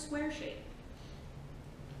or a square shape.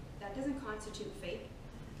 That doesn't constitute faith.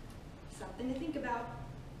 Something to think about.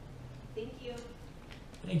 Thank you.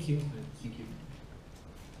 Thank you. Thank you.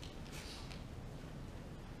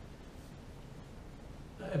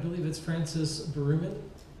 I believe it's Francis Baruman.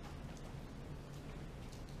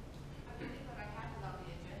 I believe what I have is on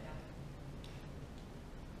the agenda.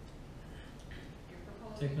 You're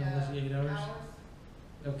proposing Technology 8 hours?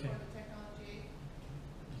 Okay. for the technology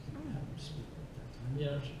 8.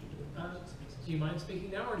 Yeah. Do you mind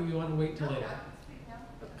speaking now, or do you want to wait till No, later? I can speak now.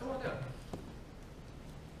 Come on down.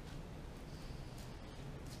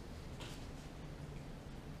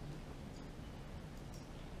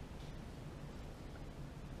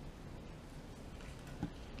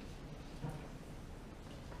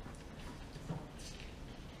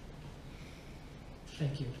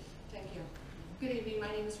 Thank you. Thank you. Good evening,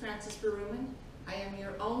 my name is Frances Baruman. I am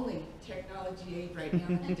your only technology aide right now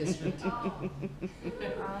in the district. I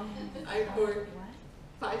work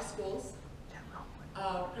 5 schools.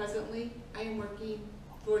 Presently, I am working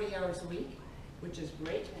 40 hours a week, which is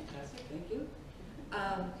great, fantastic, thank you.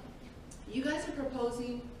 You guys are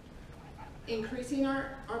proposing increasing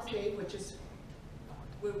our pay, which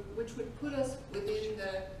would put us within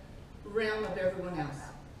the realm of everyone else.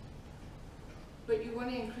 But you want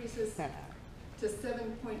to increase us to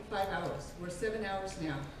 7.5 hours. We're 7 hours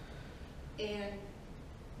now. And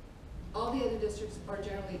all the other districts are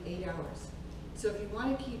generally 8 hours. So if you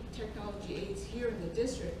want to keep technology aides here in the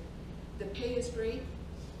district, the pay is great,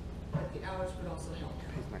 but the hours would also help.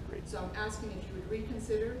 So I'm asking if you would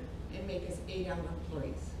reconsider and make us 8-hour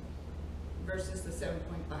employees versus the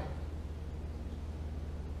 7.5.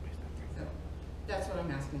 That's what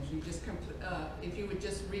I'm asking, if you just, if you would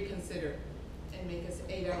just reconsider and make us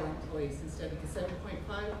 8-hour employees instead of the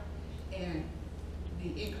 7.5, and the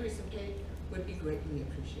increase in pay would be greatly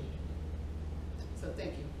appreciated. So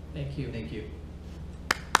thank you. Thank you. Thank you.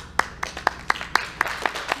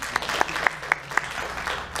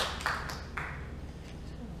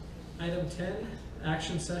 Item 10,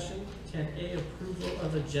 action session. 10A, approval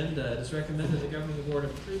of agenda. It is recommended the governing board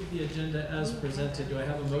approve the agenda as presented. Do I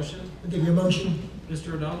have a motion? I'll give you a motion.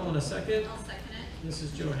 Mr. O'Donnell, in a second. I'll second it.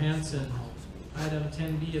 Mrs. Johansson. Item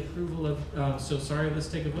 10B, approval of, so sorry, let's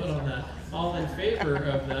take a vote on that. All in favor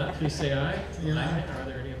of that, please say aye. Say aye. Are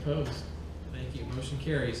there any opposed? Thank you, motion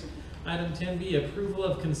carries. Item 10B, approval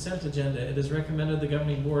of consent agenda. It is recommended the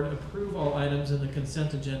governing board approve all items in the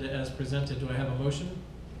consent agenda as presented. Do I have a motion?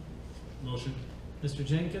 Motion. Mr.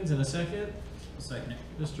 Jenkins, in a second. I'll second it.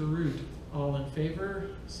 Mr. Root, all in favor,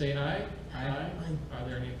 say aye. Aye. Are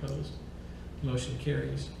there any opposed? Motion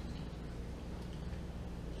carries.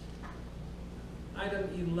 Item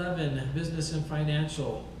 11, business and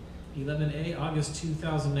financial. 11A, August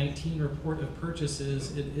 2019 report of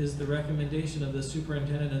purchases. It is the recommendation of the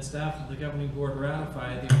superintendent and staff of the governing board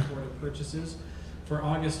ratify the report of purchases for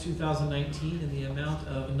August 2019 in the amount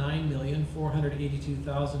of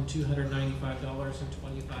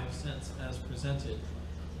 $9,482,295.25 as presented.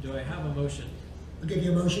 Do I have a motion? I'll give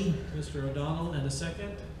you a motion. Mr. O'Donnell, and a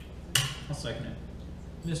second. I'll second it.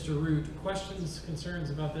 Mr. Root, questions,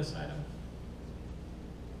 concerns about this item?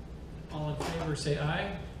 All in favor, say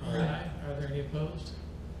aye. Aye. Are there any opposed?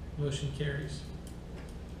 Motion carries.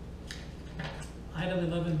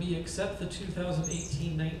 Item 11B, accept the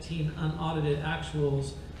 2018-19 unaudited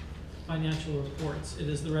actuals financial reports. It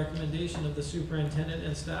is the recommendation of the superintendent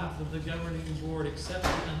and staff of the governing board accept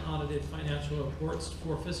the unaudited financial reports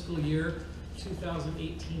for fiscal year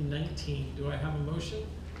 2018-19. Do I have a motion?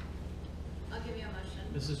 I'll give you a motion.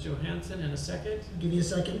 Mrs. Johansson, and a second. I'll give you a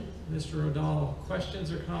second. Mr. O'Donnell,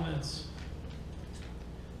 questions or comments?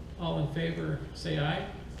 All in favor, say aye.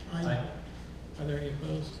 Aye. Are there any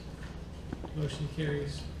opposed? Motion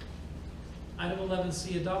carries. Item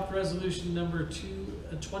 11C, adopt resolution number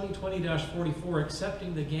 2020-44,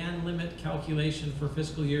 accepting the GAN limit calculation for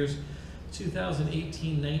fiscal years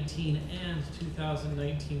 2018-19 and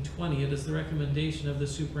 2019-20. It is the recommendation of the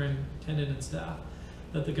superintendent and staff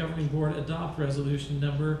that the governing board adopt resolution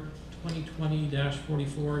number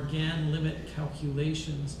 2020-44, GAN limit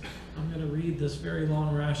calculations. I'm going to read this very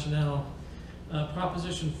long rationale.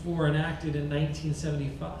 Proposition 4, enacted in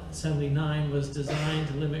 1979, was designed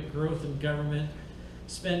to limit growth in government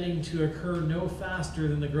spending to occur no faster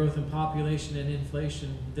than the growth in population and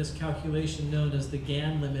inflation. This calculation, known as the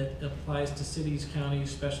GAN limit, applies to cities, counties,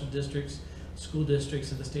 special districts, school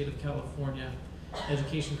districts in the state of California.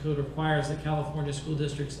 Education code requires that California school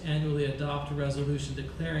districts annually adopt a resolution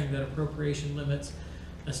declaring that appropriation limits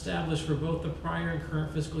established for both the prior and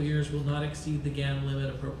current fiscal years will not exceed the GAN limit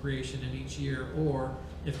appropriation in each year, or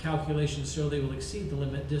if calculations show they will exceed the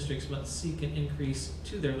limit, districts must seek an increase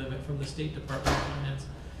to their limit from the State Department of Finance.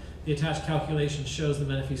 The attached calculation shows the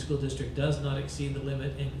Menifee School District does not exceed the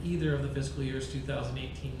limit in either of the fiscal years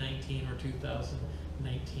 2018-19 or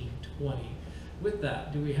 2019-20. With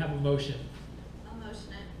that, do we have a motion? I'll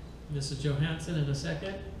motion it. Mrs. Johansson, in a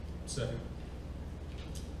second. Second.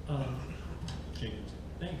 Jenkins.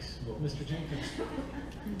 Thanks, Mr. Jenkins.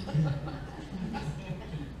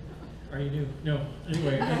 Are you new? No.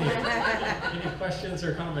 Anyway, any questions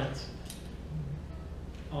or comments?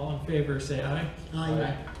 All in favor, say aye.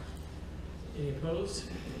 Aye. Any opposed?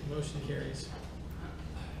 Motion carries.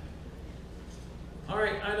 All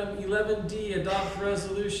right, item 11D, adopt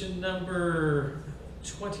resolution number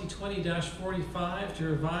 2020-45 to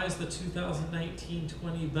revise the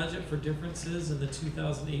 2019-20 budget for differences in the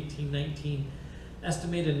 2018-19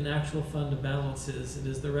 estimated and actual fund balances. It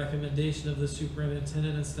is the recommendation of the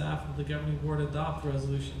superintendent and staff of the governing board adopt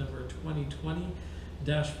resolution number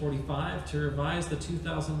 2020-45 to revise the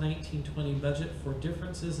 2019-20 budget for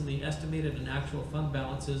differences in the estimated and actual fund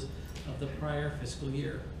balances of the prior fiscal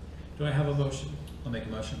year. Do I have a motion? I'll make a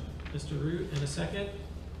motion. Mr. Root, in a second.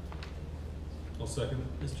 I'll second.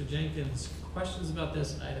 Mr. Jenkins, questions about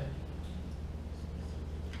this item?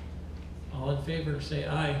 All in favor, say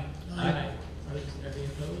aye. Aye. Are there any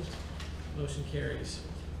opposed? Motion carries.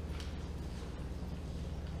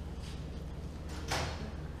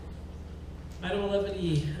 Item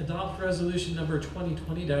 11E, adopt resolution number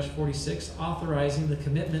 2020-46, authorizing the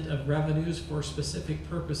commitment of revenues for specific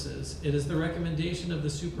purposes. It is the recommendation of the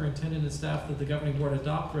superintendent and staff that the governing board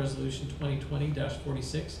adopt resolution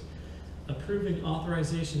 2020-46,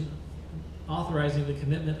 authorizing the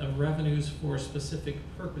commitment of revenues for specific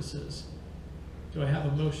purposes. Do I have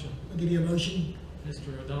a motion? I'll give you a motion.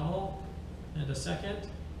 Mr. O'Donnell, and a second.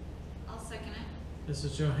 I'll second it.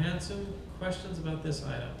 Mrs. Johansson, questions about this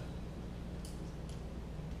item?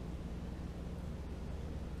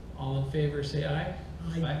 All in favor, say aye.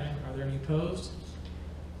 Aye. Are there any opposed?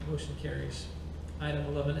 Motion carries. Item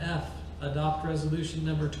 11F, adopt resolution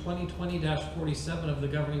number 2020-47 of the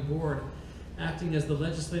governing board, acting as the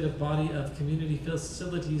legislative body of Community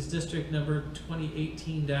Facilities District number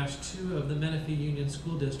 2018-2 of the Menifee Union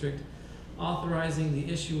School District, authorizing the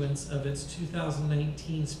issuance of its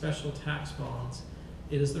 2019 special tax bonds.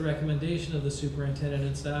 It is the recommendation of the superintendent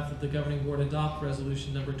and staff that the governing board adopt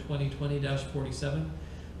resolution number 2020-47,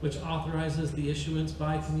 which authorizes the issuance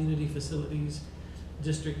by Community Facilities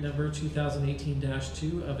District number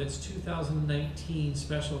 2018-2 of its 2019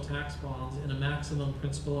 special tax bonds in a maximum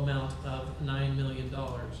principal amount of $9 million.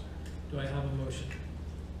 Do I have a motion?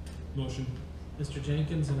 Motion. Mr.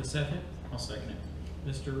 Jenkins, and a second. I'll second it.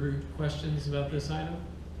 Mr. Root, questions about this item?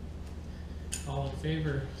 All in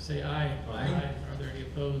favor, say aye. Aye. Are there any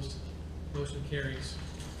opposed? Motion carries.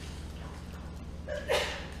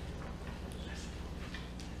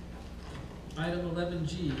 Item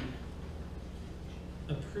 11G,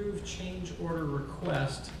 approve change order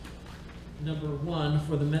request number 1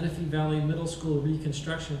 for the Menifee Valley Middle School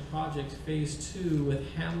Reconstruction Project Phase 2 with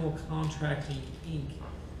Hamill Contracting, Inc.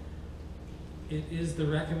 It is the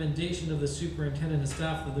recommendation of the superintendent and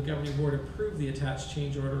staff that the governing board approve the attached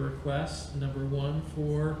change order request number 1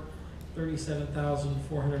 for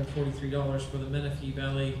 $37,443 for the Menifee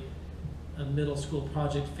Valley Middle School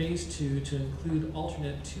Project Phase 2 to include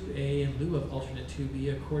alternate 2A in lieu of alternate 2B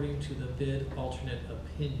according to the bid alternate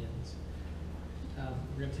opinions.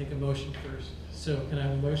 We're going to take a motion first. So can I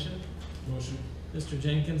have a motion? Motion. Mr.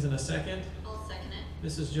 Jenkins, and a second. I'll second it.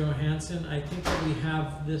 Mrs. Johansson, I think that we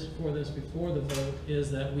have this before the vote is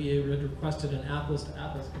that we had requested an apples to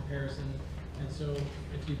apples comparison. And so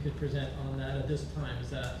if you could present on that at this time, is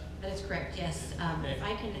that? That is correct, yes. Okay. If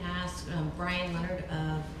I can ask Brian Leonard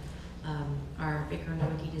of our Baker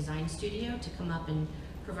Nowitzki Design Studio to come up and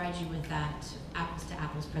provide you with that apples to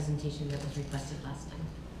apples presentation that was requested last time.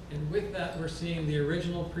 And with that, we're seeing the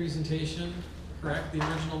original presentation, correct? The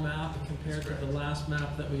original map compared to the last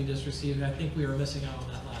map that we just received. I think we were missing out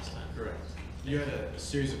on that last time. Correct. You had a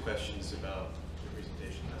series of questions about the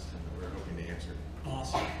presentation last time that we're hoping to answer.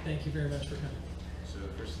 Awesome. Thank you very much for coming. So the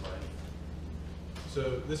first slide.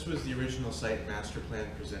 So this was the original site master plan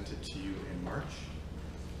presented to you in March.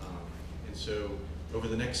 And so over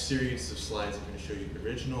the next series of slides, I'm going to show you the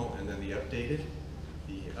original and then the updated.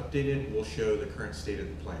 The updated will show the current state of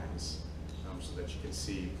the plans so that you can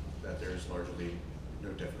see that there's largely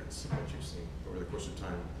no difference in what you've seen over the course of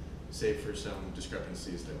time, save for some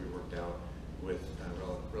discrepancies that we worked out with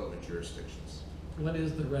relevant jurisdictions. What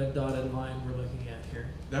is the red dotted line we're looking at here?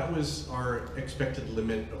 That was our expected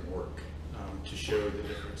limit of work to show the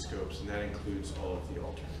different scopes, and that includes all of the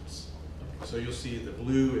alternates. So you'll see the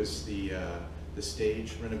blue is the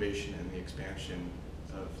stage renovation and the expansion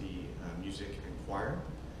of the music and choir.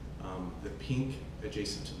 The pink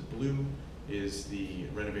adjacent to the blue is the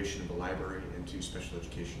renovation of the library into special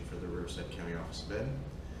education for the Riverside County Office of Ed.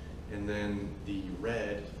 And then the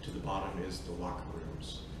red to the bottom is the locker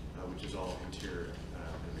rooms, which is all interior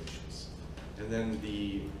renovations. And then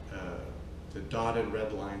the dotted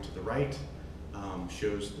red line to the right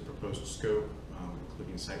shows the proposed scope,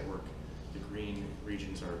 including site work. The green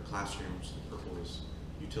regions are classrooms, the purple is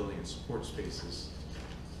utility and support spaces,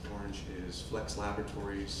 orange is flex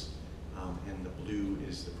laboratories, and the blue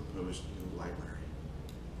is the proposed new library.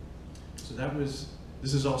 So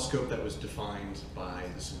this is all scope that was defined by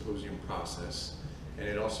the symposium process, and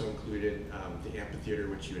it also included the amphitheater,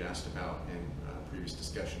 which you had asked about in previous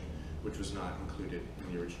discussion, which was not included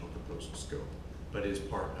in the original proposal scope, but is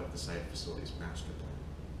part of the site facilities master plan.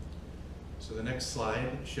 So the next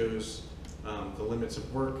slide shows the limits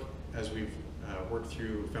of work as we've worked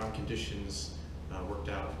through found conditions, worked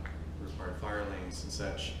out required fire lanes and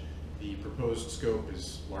such. The proposed scope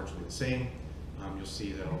is largely the same. You'll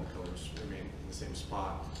see that all the colors remain in the same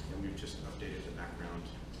spot, and we've just updated the background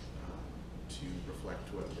to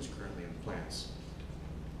reflect what is currently in the plans.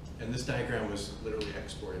 And this diagram was literally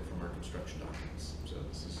exported from our construction documents, so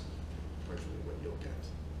this is largely what you'll get.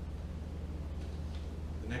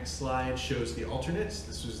 The next slide shows the alternates.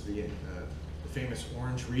 This was the famous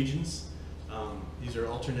orange regions. These are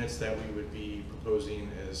alternates that we would be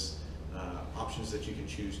proposing as options that you can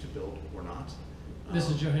choose to build or not.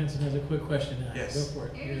 Mrs. Johansson has a quick question now. Yes. Go for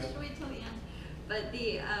it. Just wait till the end. But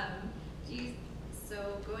the,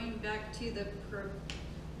 so going back to the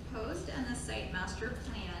proposed and the site master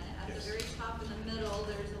plan. At Yes. the very top in the middle,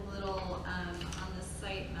 there's a little, on the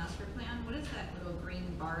site master plan, what is that little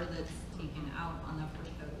green bar that's taken out on the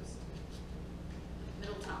proposed?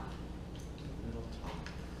 Middle top. Middle top.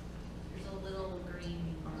 There's a little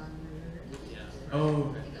green bar.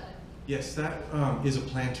 Oh, You got it. yes, that is a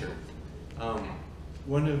planter.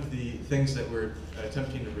 One of the things that we're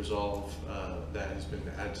attempting to resolve that has been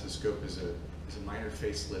added to the scope is a minor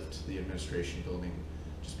facelift to the administration building,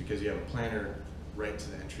 just because you have a planter right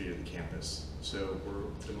to the entry of the campus. So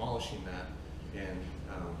we're demolishing that and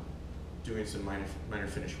doing some minor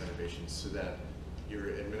finish renovations so that your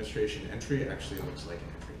administration entry actually looks like an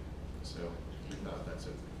entry. So we thought that's a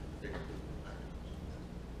big improvement.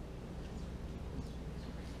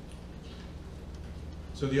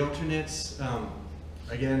 So the alternates,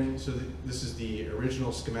 again, so this is the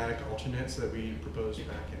original schematic alternates that we proposed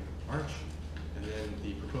back in March, and then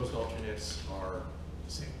the proposed alternates are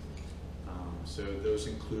the same. So those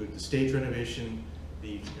include the stage renovation,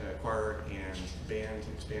 the choir and band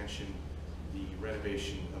expansion, the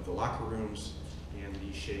renovation of the locker rooms, and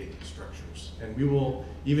the shade structures. And we will,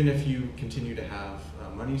 even if you continue to have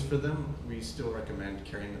monies for them, we still recommend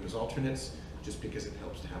carrying them as alternates, just because it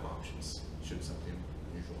helps to have options should something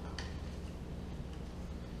unusual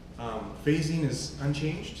happen. Phasing is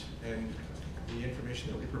unchanged, and the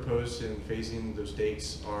information that we proposed in phasing those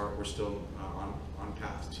dates we're still on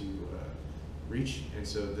path to reach, and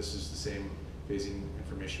so this is the same phasing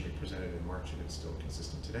information we presented in March, and it's still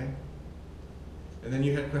consistent today. And then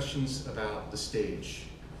you had questions about the stage.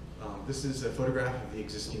 This is a photograph of the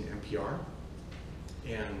existing NPR,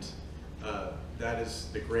 and that is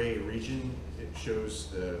the gray region. It shows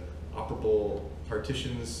the operable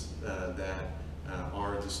partitions that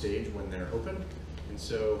are the stage when they're open. And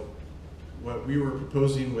so what we were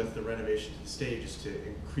proposing with the renovation to the stage is to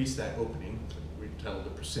increase that opening. We titled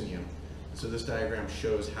it proscenium. So this diagram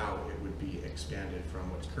shows how it would be expanded from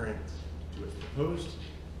what's current to what's proposed.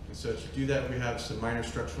 And so to do that, we have some minor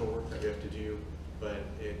structural work that we have to do, but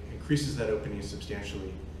it increases that opening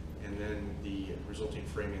substantially. And then the resulting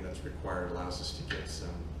framing that's required allows us to get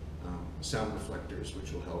some sound reflectors,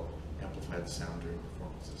 which will help amplify the sound during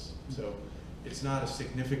performances. So it's not a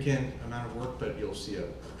significant amount of work, but you'll see a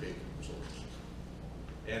big result.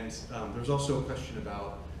 And there's also a question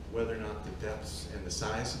about whether or not the depths and the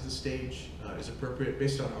size of the stage is appropriate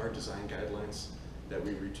based on our design guidelines that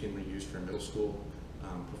we routinely use for middle school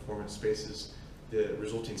performance spaces. The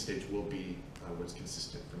resulting stage will be what's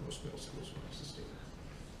consistent for most middle schools across the state.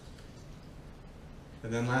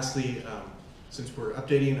 And then lastly, since we're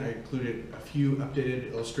updating, I included a few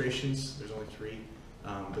updated illustrations. There's only 3,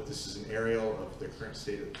 but this is an aerial of the current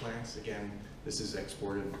state of the plants. Again, this is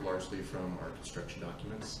exported largely from our construction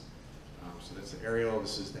documents. So that's the aerial.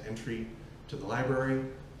 This is the entry to the library.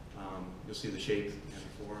 You'll see the shape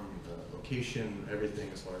and form, the location, everything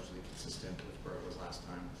is largely consistent with where it was last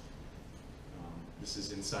time. This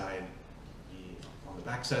is inside on the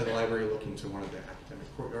back side of the library, looking to one of the academic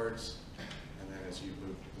courtyards. And then as you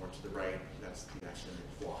move more to the right, that's the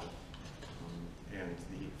academic quad. And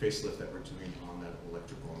the facelift that we're doing on that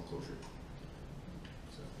electrical enclosure.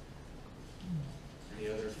 So, any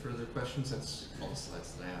other further questions? That's all the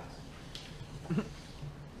slides that I have.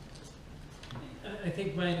 I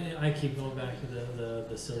think I keep going back to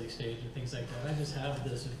the silly stage and things like that. I just have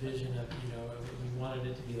this vision of, we wanted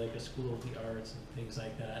it to be like a school of the arts and things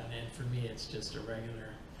like that. And for me, it's just a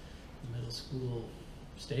regular middle school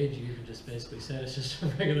stage. You even just basically said it's just a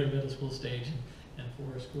regular middle school stage. And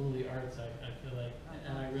for a school of the arts, I feel like,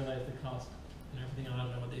 and I realize the cost and everything, I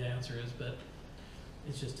don't know what the answer is, but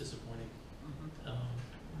it's just disappointing.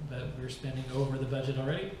 But we're spending over the budget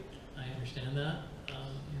already. I understand that.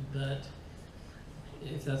 But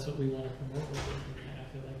if that's what we want to promote, I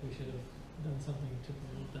feel like we should have done something to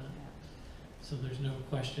promote that. So there's no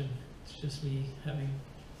question. It's just me having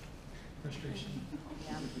frustration.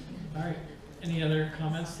 Yeah. All right. Any other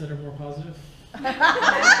comments that are more positive?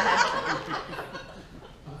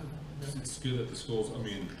 It's good that the schools, I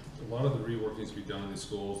mean, a lot of the rework needs to be done in the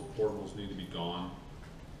schools, the portables need to be gone.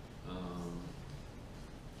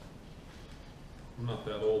 I'm not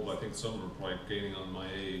that old, but I think some of them are probably gaining on my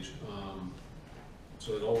age.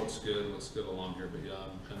 So it all looks good along here, but yeah,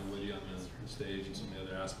 I'm kind of with you on the stage and some of the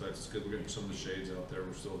other aspects. It's good we're getting some of the shades out there,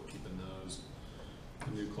 we're still keeping those.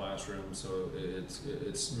 The new classroom, so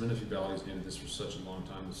it's Menifee Valley's needed this for such a long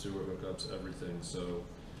time, the sewer hookups, everything, so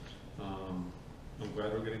I'm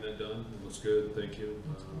glad we're getting that done. It looks good, thank you.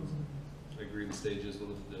 I agree the stages,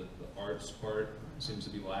 the arts part seems to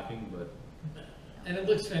be lacking, but And it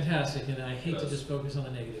looks fantastic, and I hate to just focus on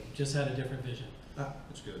the negative. Just had a different vision.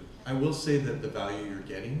 It's good. I will say that the value you're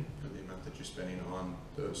getting for the amount that you're spending on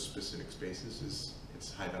those specific spaces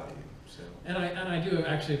it's high value. So. And I do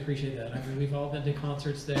actually appreciate that. I mean, we've all been to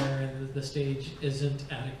concerts there, and the stage isn't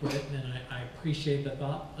adequate, and I appreciate the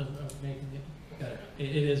thought of making it better.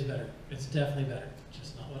 It is better. It's definitely better.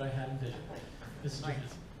 Just not what I had envisioned. This is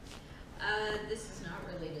Janice. This is not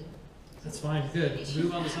related. That's fine. Good.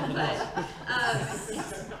 Move on to something else.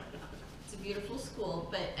 It's a beautiful school,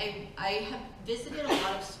 but I have visited a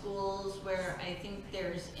lot of schools where I think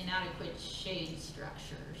there's inadequate shade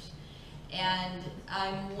structures. And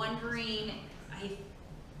I'm wondering,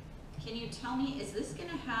 can you tell me, is this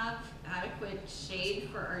gonna have adequate shade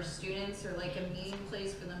for our students, or like a meeting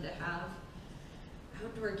place for them to have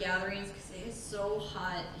outdoor gatherings? Because it is so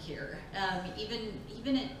hot here. Even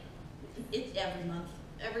it's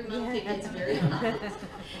every month it gets very hot.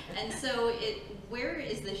 And so where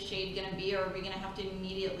is the shade gonna be, or are we gonna have to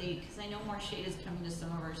immediately, because I know more shade is coming to some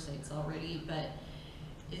of our sites already, but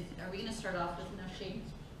are we gonna start off with no shade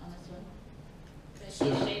on this one?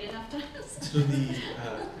 Shade enough to us? So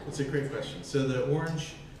it's a great question. So the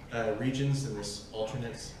orange regions in this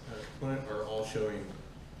alternate component are all showing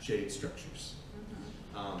shade structures.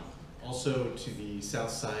 Also to the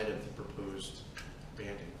south side of the proposed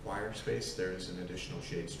band and choir space, there is an additional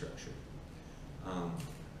shade structure.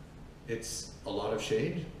 It's a lot of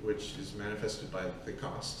shade, which is manifested by the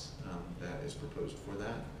cost that is proposed for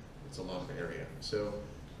that. It's a lot of area. So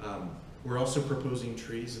we're also proposing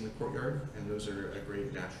trees in the courtyard, and those are a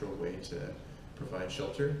great natural way to provide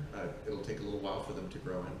shelter. It'll take a little while for them to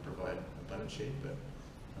grow and provide abundant shade, but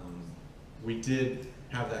we did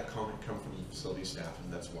have that comment come from the facility staff,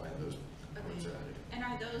 and that's why those ones are added. And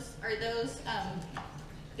are those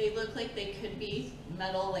they look like they could be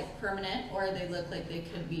metal, like permanent, or they look like they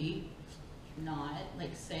could be not,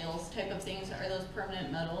 like sails type of things? Are those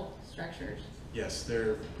permanent metal structures? Yes,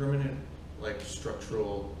 they're permanent, like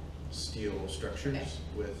structural steel structures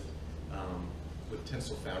with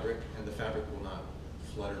tensile fabric, and the fabric will not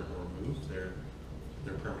flutter or move. They're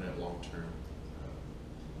permanent, long-term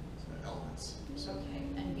elements. So. Okay,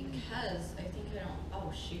 and because I think I don't.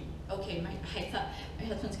 Oh shoot. Okay, I thought my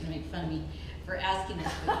husband's gonna make fun of me for asking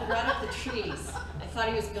this, but he brought up the trees. I thought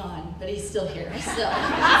he was gone, but he's still here. So he's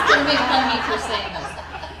gonna make fun of me for saying this.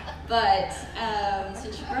 But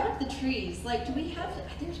since you brought up the trees, like, do we have?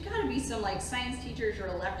 There's got to be some like science teachers or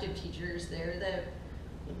elective teachers there that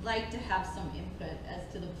would like to have some input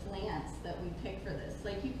as to the plants that we pick for this.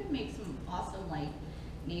 Like, you could make some awesome like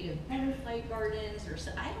native butterfly gardens or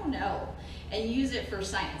so, I don't know, and use it for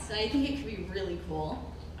science. And I think it could be really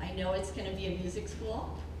cool. I know it's going to be a music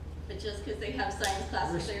school, but just because they have science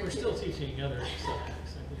classes there, we're still teaching other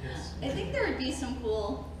subjects. I think there would be some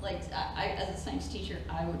cool, like, as a science teacher,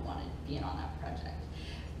 I would want to be in on that project.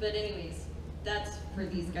 But anyways, that's for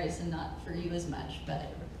these guys and not for you as much,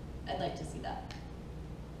 but I'd like to see that.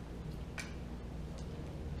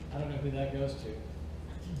 I don't know who that goes to.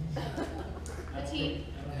 The team.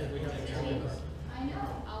 I don't think we have a team. I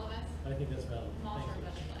know, all of us. I think that's valid. Thank you.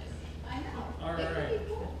 butterflies. I know. All It would right. be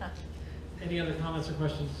cool. Any other comments or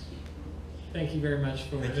questions? Thank you very much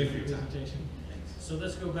for Thank the you for your time. presentation. So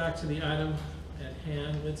let's go back to the item at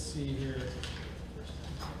hand. Let's see here.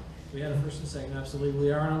 We had a first and second, absolutely.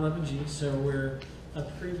 We are on 11G, so we're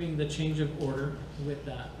approving the change of order with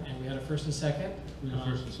that. And we had a first and second. We have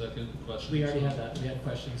first and second questions. We already had that. We had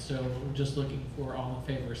questions. So we're just looking for all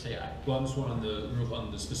in favor, say aye. Well, on this one, on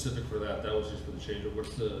the specific for that was just for the change order.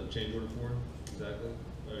 What's the change order for exactly?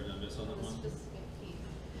 Or did I miss on that one?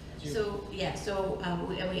 So, yeah, so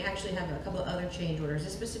we actually have a couple of other change orders.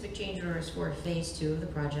 This specific change order is for phase 2 of the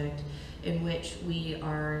project, in which we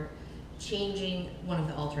are changing one of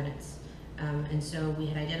the alternates. And so we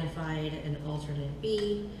had identified an alternate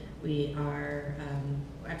B. We're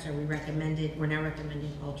now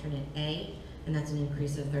recommending alternate A, and that's an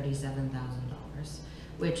increase of $37,000,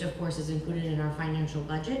 which of course is included in our financial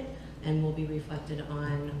budget and will be reflected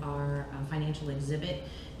on our financial exhibit.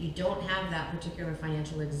 You don't have that particular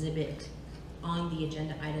financial exhibit on the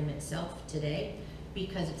agenda item itself today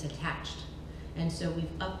because it's attached. And so we've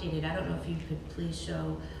updated. I don't know if you could please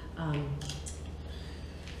show, and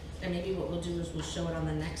maybe what we'll do is we'll show it on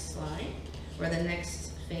the next slide or the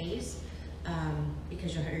next phase,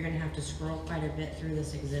 because you're gonna have to scroll quite a bit through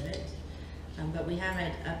this exhibit. But we have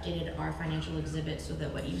updated our financial exhibit so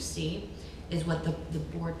that what you see is what the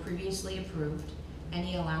board previously approved.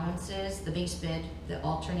 Any allowances, the base bid, the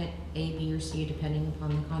alternate A, B, or C, depending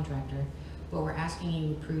upon the contractor. What we're asking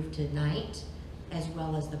you to approve tonight, as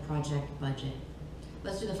well as the project budget.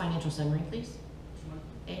 Let's do the financial summary, please.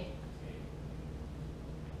 A.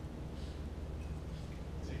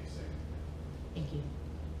 Thank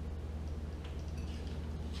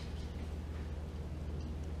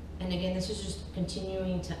And again, this is just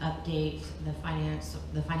continuing to update the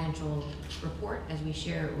financial report as we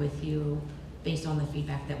share it with you based on the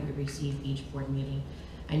feedback that we receive each board meeting.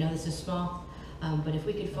 I know this is small, but if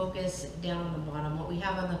we could focus down on the bottom, what we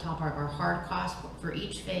have on the top are our hard costs for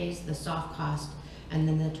each phase, the soft cost, and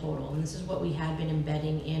then the total. And this is what we had been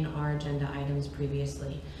embedding in our agenda items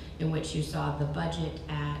previously, in which you saw the budget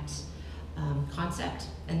at concept,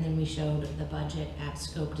 and then we showed the budget at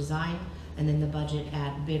scope design, and then the budget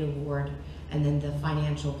at bid award, and then the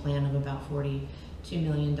financial plan of about $42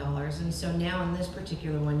 million. And so now in this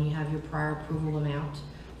particular one, you have your prior approval amount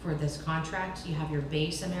for this contract, you have your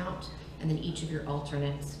base amount, and then each of your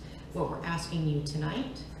alternates. What we're asking you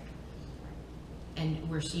tonight, and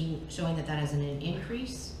we're showing that is an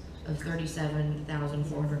increase of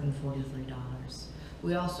 $37,443.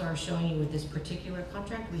 We also are showing you with this particular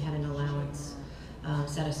contract, we had an allowance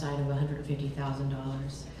set aside of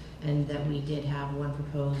 $150,000, and that we did have one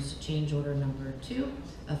proposed change order number 2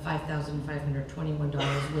 of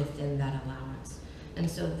 $5,521 within that allowance. And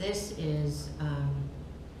so this is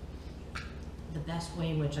the best way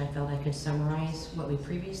in which I felt I could summarize what we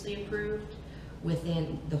previously approved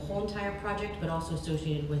within the whole entire project, but also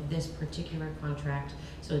associated with this particular contract,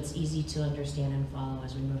 so it's easy to understand and follow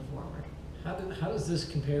as we move forward. How does this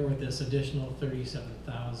compare with this additional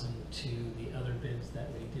 $37,000 to the other bids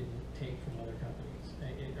that we didn't take from other companies?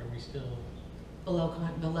 Are we still Below?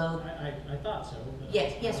 I thought so. But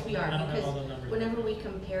Yes, we are, I don't have all the because numbers. whenever we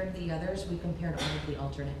compared the others, we compared all of the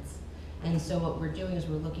alternates. And so what we're doing is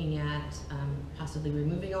we're looking at possibly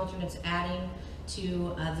removing alternates, adding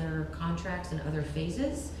to other contracts and other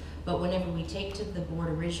phases. But whenever we take to the board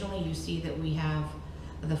originally, you see that we have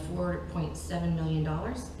the $4.7 million,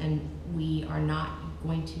 and we are not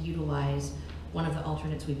going to utilize one of the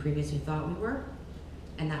alternates we previously thought we were,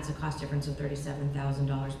 and that's a cost difference of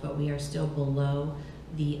 $37,000, but we are still below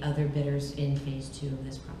the other bidders in phase 2 of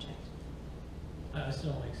this project. I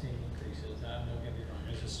still like seeing increases. Don't get me wrong.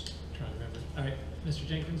 I was just trying to remember. All right, Mr.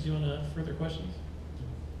 Jenkins, you want further questions?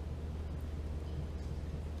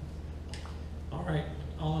 All right,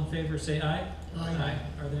 all in favor say aye. Aye.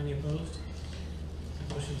 Are there any opposed?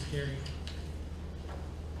 Motion's carried.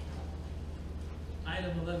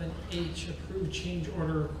 Item 11H, approved change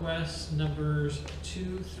order requests numbers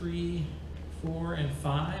 2, 3, 4, and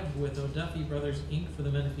 5 with O'Duffy Brothers, Inc. for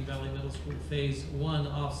the Menifee Valley Middle School Phase 1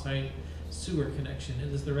 off-site sewer connection.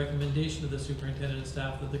 It is the recommendation of the superintendent and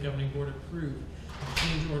staff that the governing board approve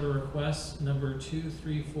change order requests number 2,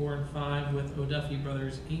 3, 4, and 5 with O'Duffy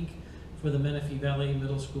Brothers, Inc. for the Menifee Valley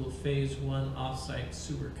Middle School Phase 1 off-site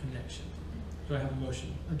sewer connection. Do I have a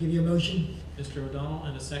motion? I'll give you a motion. Mr. O'Donnell,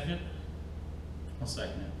 and a second? I'll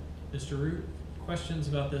second it. Mr. Root, questions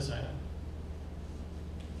about this item?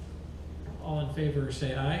 All in favor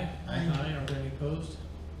say aye. Aye. Are there any opposed?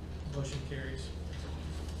 Motion carries.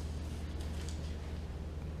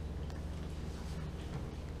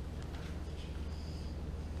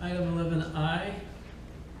 Item 11I,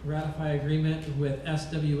 ratify agreement with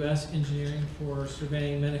SWS Engineering for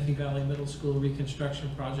surveying Menifee Valley Middle School reconstruction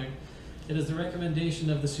project. It is the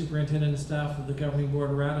recommendation of the superintendent and staff of the governing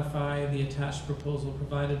board ratify the attached proposal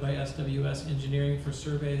provided by SWS Engineering for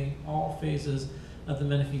surveying all phases of the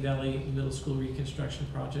Menifee Valley Middle School reconstruction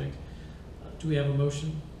project. Do we have a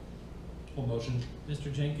motion? Full motion.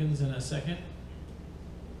 Mr. Jenkins, and a second?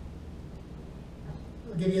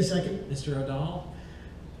 I'll give you a second. Mr. O'Donnell?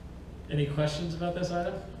 Any questions about this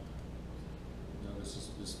item? No, this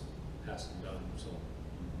has to be done, so.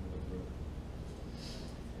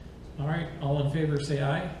 All right, all in favor say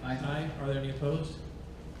aye. Aye. Are there any opposed?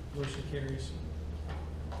 Motion carries.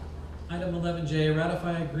 Item 11J,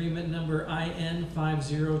 ratify agreement number IN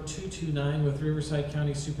 50229 with Riverside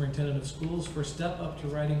County Superintendent of Schools for step up to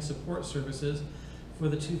writing support services for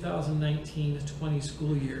the 2019-20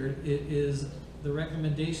 school year. It is the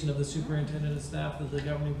recommendation of the superintendent and staff that the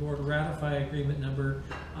governing board ratify agreement number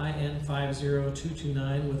IN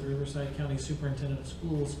 50229 with Riverside County Superintendent of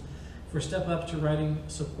Schools for step up to writing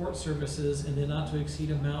support services in the not to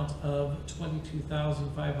exceed amount of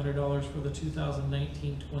 $22,500 for the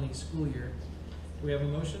 2019-20 school year. Do we have a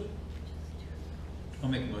motion? I'll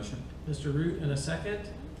make a motion. Mr. Root, and a second?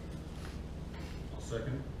 I'll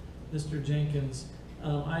second. Mr. Jenkins,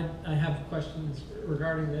 I have questions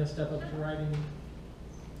regarding this step up to writing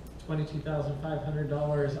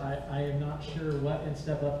 $22,500. I am not sure what in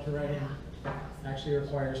step up to writing actually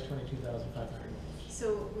requires $22,500.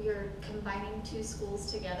 So we are combining two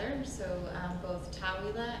schools together, so both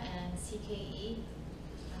Tawila and CKE,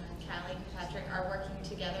 Callie and Patrick, are working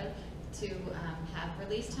together to have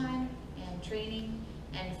release time and training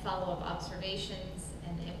and follow-up observations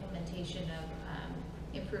and implementation of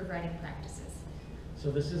improve writing practices. So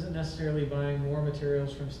this isn't necessarily buying more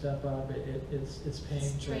materials from Step Up, it's paying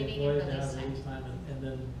It's for the training and employees to have release release time, and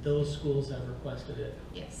then those schools have requested it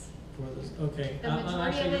Yes. for this, okay. The I'm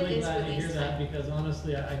majority actually of it really is glad to hear release that, time. because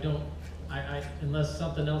honestly, I don't, unless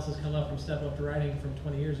something else has come up from Step Up to Writing from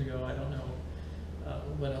 20 years ago, I don't know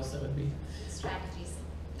what else that would be. Strategies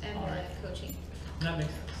and All right. coaching. That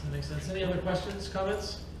makes sense. Any other questions,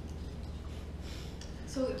 comments?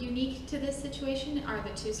 So unique to this situation are the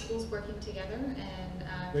two schools working together and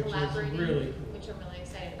Which is collaborating, really cool. which I'm really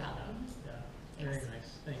excited about them. Yeah, very Yes.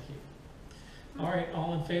 nice, thank you. All right,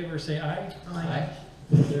 all in favor, say aye. Aye.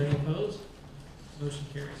 Is there any opposed? Motion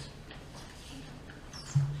carries.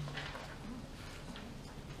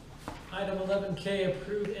 Item 11K,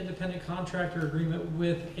 approve independent contractor agreement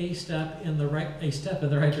with a step in the right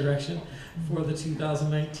direction for the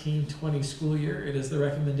 2019-20 school year. It is the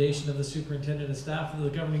recommendation of the superintendent and staff that the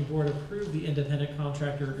governing board approve the independent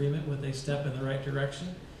contractor agreement with a step in the right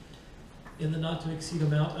direction in the not to exceed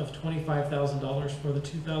amount of $25,000 for the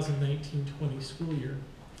 2019-20 school year.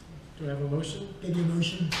 Do I have a motion? Give you a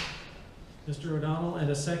motion. Mr. O'Donnell, and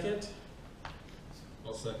a second.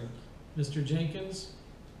 I'll second. Mr. Jenkins.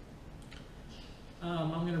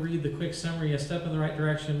 I'm going to read the quick summary. A step in the right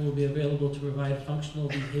direction will be available to provide functional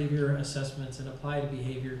behavior assessments and applied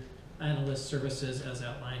behavior analyst services as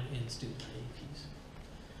outlined in student IEPs.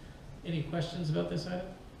 Any questions about this item?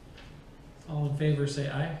 All in favor say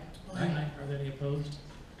aye. Aye. Are there any opposed?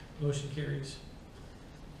 Motion carries.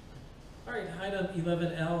 All right, item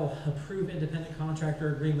 11L, approve independent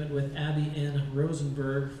contractor agreement with Abby N.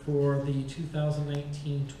 Rosenberg for the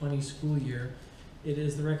 2019-20 school year. It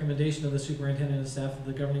is the recommendation of the superintendent and staff that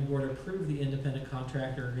the governing board approve the independent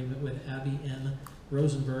contractor agreement with Abby N.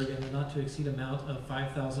 Rosenberg in the not to exceed amount of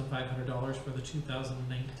 $5,500 for the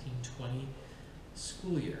 2019-20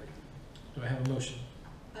 school year. Do I have a motion?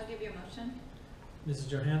 I'll give you a motion. Mrs.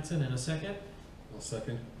 Johansson, and a second. I'll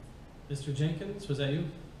second. Mr. Jenkins, was that you?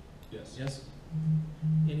 Yes. Yes.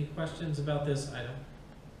 Any questions about this item?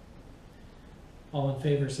 All in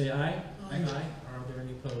favor say aye. Aye. Are there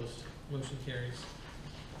any opposed? Motion carries.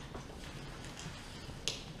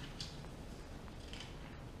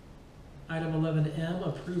 Item 11M,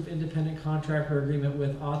 approve independent contractor agreement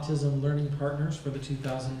with Autism Learning Partners for the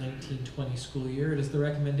 2019-20 school year. It is the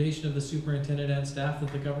recommendation of the superintendent and staff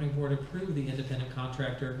that the governing board approve the independent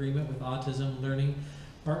contractor agreement with Autism Learning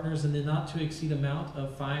Partners in the not to exceed amount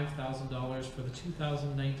of $5,000 for the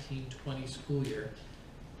 2019-20 school year.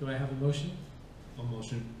 Do I have a motion? I'll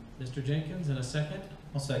motion. Mr. Jenkins, and a second?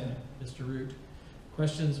 I'll second it. Mr. Root.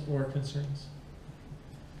 Questions or concerns?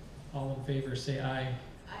 All in favor say aye.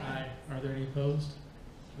 Are there any opposed?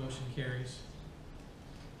 Motion carries.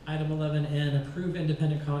 Item 11N, approve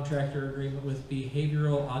independent contractor agreement with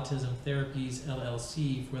Behavioral Autism Therapies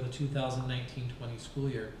LLC for the 2019-20 school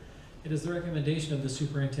year. It is the recommendation of the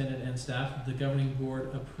superintendent and staff that the governing board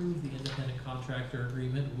approve the independent contractor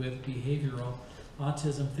agreement with Behavioral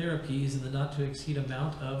Autism Therapies in the not to exceed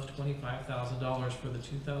amount of $25,000 for the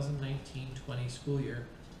 2019-20 school year.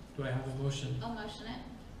 Do I have a motion? I'll motion it.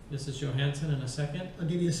 Mrs. Johansson, and a second. I'll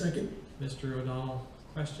give you a second. Mr. O'Donnell,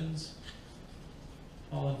 questions?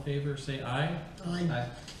 All in favor say aye. Aye. Are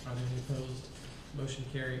there any opposed? Motion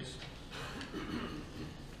carries.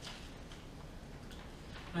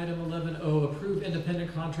 Item 11O, approve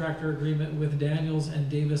independent contractor agreement with Daniels and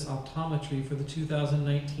Davis Optometry for the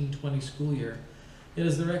 2019-20 school year. It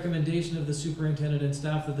is the recommendation of the superintendent and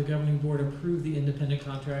staff that the governing board approve the independent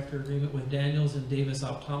contractor agreement with Daniels and Davis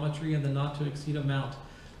Optometry in the not to exceed amount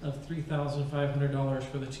of $3,500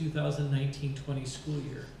 for the 2019-20 school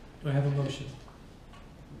year. Do I have a motion?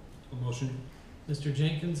 A motion. Mr.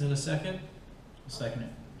 Jenkins, and a second. I'll second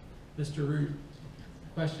it. Mr. Root,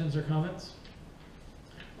 questions or comments?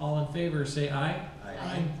 All in favor say aye.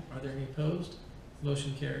 Aye. Are there any opposed?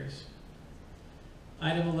 Motion carries.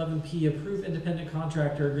 Item 11P, approve independent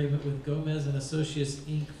contractor agreement with Gomez and Associates,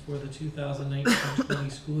 Inc. for the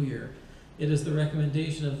 2019-20 school year. It is the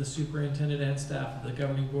recommendation of the superintendent and staff that the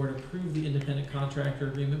governing board approve the independent contractor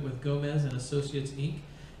agreement with Gomez and Associates, Inc.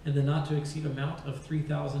 in the not to exceed amount of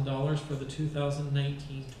 $3,000 for the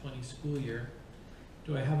 2019-20 school year.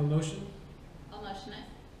 Do I have a motion? I'll motion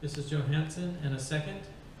it. Mrs. Johansson, and a second.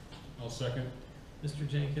 I'll second. Mr.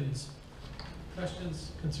 Jenkins, questions,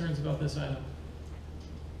 concerns about this item?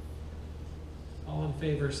 All in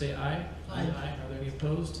favor say aye. Aye. Are there any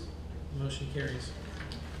opposed? Motion carries.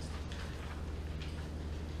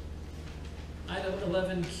 Item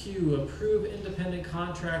 11Q, approve independent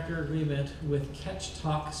contractor agreement with Catch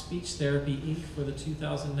Talk Speech Therapy, Inc. for the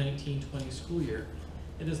 2019-20 school year.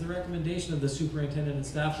 It is the recommendation of the superintendent and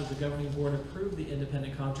staff that the governing board approve the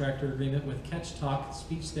independent contractor agreement with Catch Talk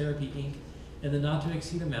Speech Therapy, Inc. in the not to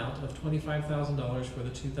exceed amount of $25,000 for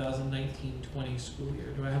the 2019-20 school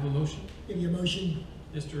year. Do I have a motion? Give you a motion.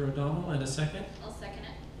 Mr. O'Donnell, and a second? I'll second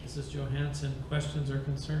it. Mrs. Johansson, questions or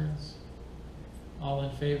concerns? All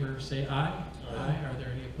in favor, say aye. Aye. Are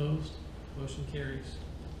there any opposed? Motion carries.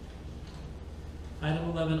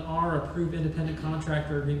 Item 11R, approve independent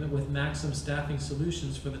contractor agreement with Maxim Staffing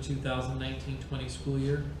Solutions for the 2019-20 school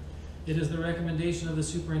year. It is the recommendation of the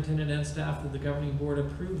superintendent and staff that the governing board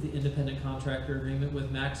approve the independent contractor agreement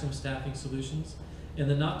with Maxim Staffing Solutions in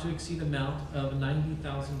the not to exceed amount of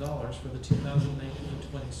 $90,000 for the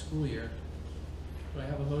 2019-20 school year. Do I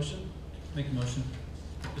have a motion? Make a motion.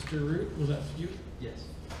 Mr. Root, was that you? Yes.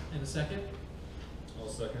 And a second? I'll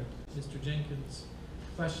second. Mr. Jenkins,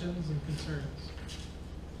 questions and concerns?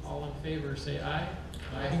 All in favor, say aye.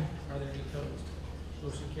 Aye. Are there any opposed?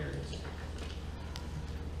 Motion carries.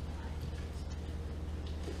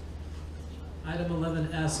 Item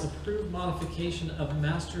 11S, approve modification of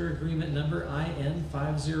master agreement number IN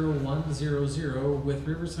 50100 with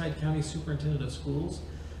Riverside County Superintendent of Schools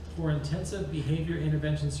for intensive behavior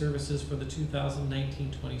intervention services for the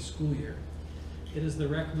 2019-20 school year. It is the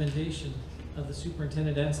recommendation of the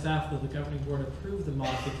superintendent and staff that the governing board approve the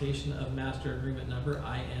modification of master agreement number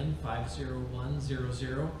IN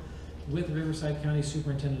 50100 with Riverside County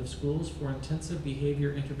Superintendent of Schools for intensive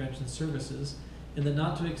behavior intervention services in the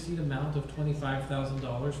not to exceed amount of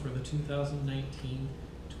 $25,000 for the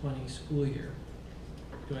 2019-20 school year.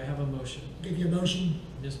 Do I have a motion? Give you a motion.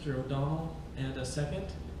 Mr. O'Donnell, and a second?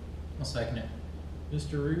 I'll second it.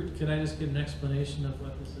 Mr. Root, could I just get an explanation of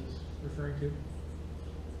what this is referring to?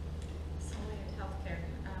 Solid healthcare.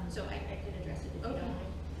 So I could address it if you Okay.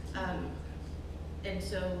 don't mind. And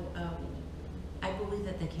so, I believe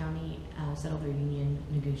that the county settled their union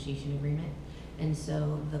negotiation agreement. And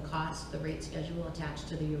so the cost, the rate schedule attached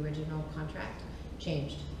to the original contract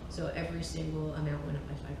changed. So every single amount went up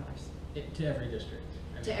by $5. To every district.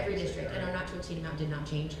 To every district, and our not to exceed amount did not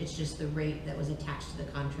change. It's just the rate that was attached to the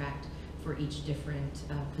contract for each different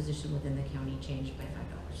position within the county changed by $5.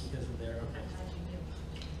 Because of their, okay. I'm glad you knew.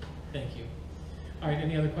 Thank you. All right,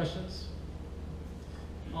 any other questions?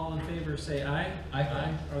 All in favor, say aye.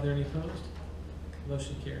 Aye. Are there any opposed?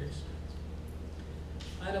 Motion carries.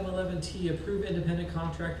 Item 11T, approve independent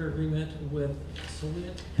contractor agreement with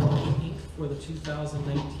Solient Health Inc. for the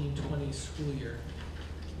 2019-20 school year.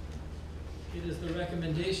 It is the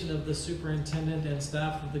recommendation of the superintendent and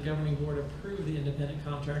staff of the governing board approve the independent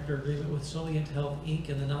contractor agreement with Solient Health Inc.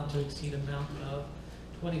 in the not to exceed amount of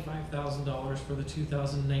 $25,000 for the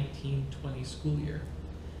 2019-20 school year.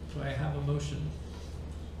 Do I have a motion?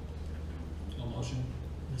 I'll motion.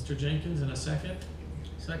 Mr. Jenkins, and a second?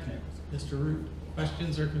 Second. Mr. Root,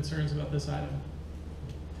 questions or concerns about this item?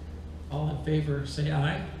 All in favor, say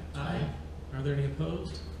aye. Aye. Are there any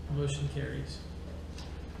opposed? Motion carries.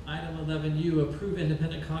 Item 11U, approve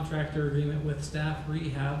independent contractor agreement with Staff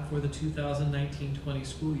Rehab for the 2019-20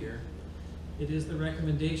 school year. It is the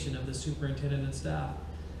recommendation of the superintendent and staff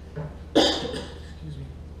excuse me,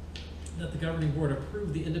 that the governing board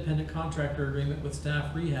approve the independent contractor agreement with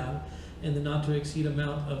Staff Rehab in the not to exceed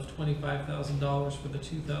amount of $25,000 for the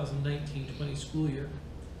 2019-20 school year.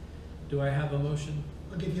 Do I have a motion?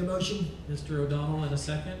 I'll give you a motion. Mr. O'Donnell, and a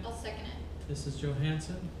second? I'll second it. Mrs.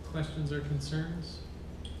 Johansson, questions or concerns?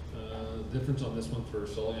 Difference on this one for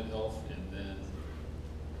Solient Health and then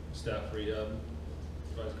staff rehab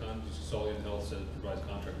provides Solient Health says provides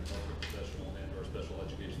contract with healthcare professional and or special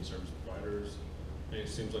education service providers. And it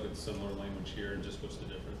seems like it's similar language here, and just what's the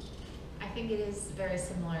difference? I think it is very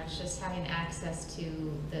similar. It's just having access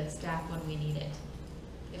to the staff when we need it.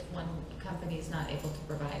 If one company is not able to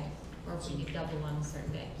provide, or if we need double on a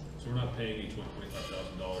certain day. So we're not paying each one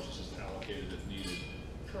 $25,000, it's just allocated if needed.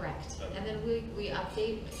 Correct. And then we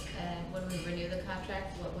update, when we renew the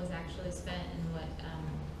contract, what was actually spent and what,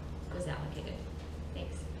 was allocated.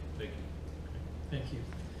 Thanks. Thank you. Thank you.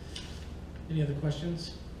 Any other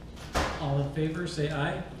questions? All in favor, say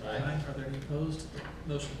aye. Aye. Are there any opposed?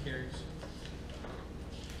 Motion carries.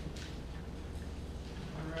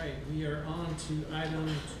 All right, we are on to item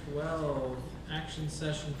 12, action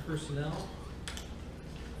session personnel.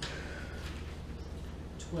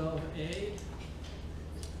 12A,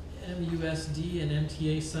 MUSD and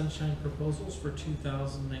MTA Sunshine proposals for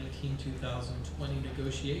 2019-2020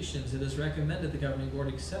 negotiations. It is recommended the governing board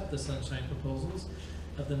accept the Sunshine proposals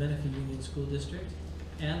of the Menifee Union School District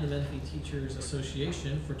and the Menifee Teachers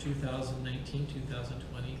Association for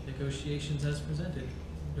 2019-2020 negotiations as presented.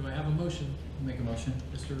 Do I have a motion? Make a motion.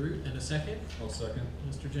 Mr. Root, and a second? I'll second.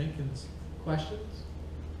 Mr. Jenkins, questions?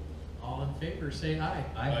 All in favor, say aye.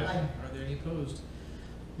 Aye. Aye. Are there any opposed?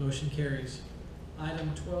 Motion carries.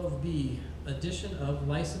 Item 12B, addition of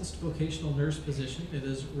licensed vocational nurse position. It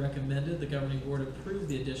is recommended the governing board approve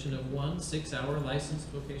the addition of one 6-hour licensed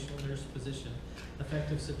vocational nurse position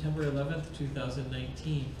effective September 11th,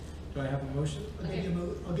 2019. Do I have a motion?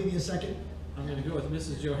 I'll give you a second. I'm going to go with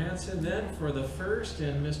Mrs. Johansson then for the first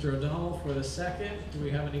and Mr. O'Donnell for the second. Do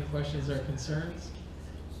we have any questions or concerns?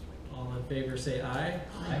 All in favor say aye.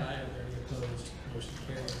 Aye. Are there any opposed? Motion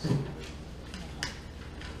carries.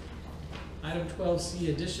 Item 12C,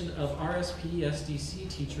 addition of RSP SDC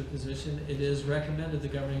teacher position. It is recommended the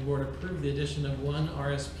governing board approve the addition of one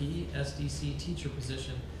RSP SDC teacher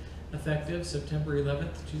position effective September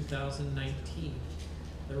 11th, 2019.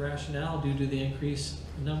 The rationale, due to the increased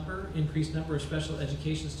number of special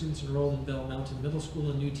education students enrolled in Bell Mountain Middle School,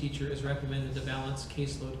 a new teacher is recommended to balance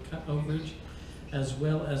caseload coverage as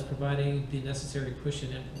well as providing the necessary push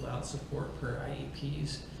in and pull out support per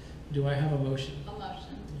IEPs. Do I have a motion? A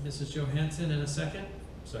motion. Mrs. Johansson, and a second?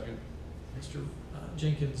 Second. Mr.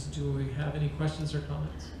 Jenkins, do we have any questions or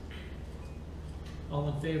comments? All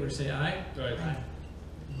in favor, say aye. Aye.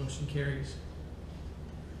 Motion carries.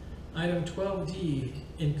 Item 12D,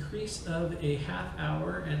 increase of a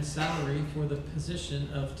half-hour and salary for the position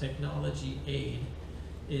of technology aide.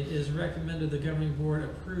 It is recommended the governing board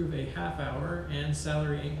approve a half-hour and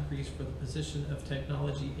salary increase for the position of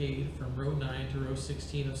technology aide from row 9 to row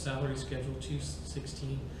 16 of salary schedule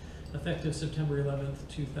 216, effective September 11th,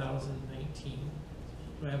 2019.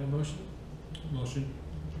 Do I have a motion? Motion.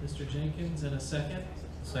 Mr. Jenkins, and a second?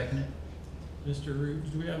 Second. Mr. Root,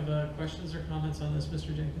 do we have questions or comments on this,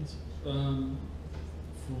 Mr. Jenkins?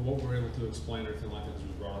 For what we're able to explain, everything like that was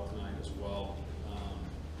brought up tonight as well.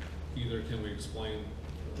 Either can we explain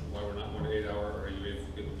why we're not going to 8-hour, or are you able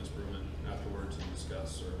to get with Ms. Bruman afterwards and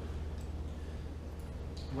discuss, or?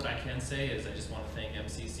 What I can say is I just want to thank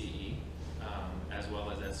MCCE as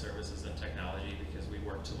well as Ed Services and Technology, because we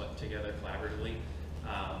worked together collaboratively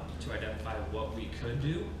to identify what we could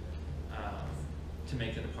do to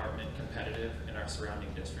make the department competitive in our surrounding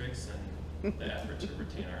districts and the effort to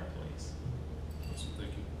retain our employees. Awesome,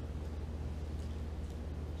 thank you.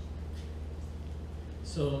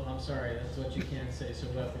 So, I'm sorry, that's what you can't say, so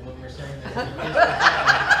what we're saying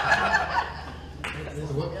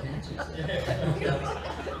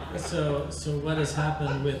is so what has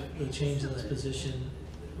happened with the change in this position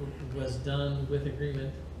was done with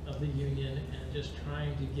agreement of the union and just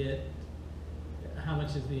trying to get, how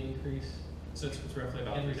much is the increase? So it's roughly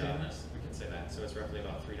about $3. Can we We say that? can say that. So it's roughly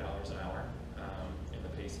about $3 an hour in the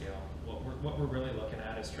pay scale. What we're really looking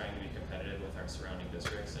at is trying to be competitive with our surrounding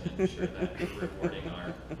districts and ensure that we're rewarding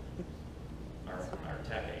our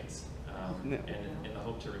tech aides, and in the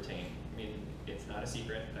hope to retain. I mean, it's not a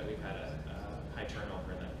secret that we've had a high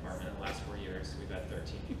turnover in that department. In the last 4 years, we've had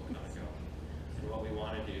 13 people come and go. And what we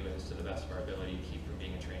want to do is, to the best of our ability, keep from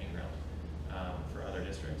being a training ground for other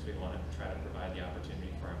districts. We want to try to provide the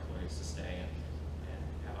opportunity for our employees to stay and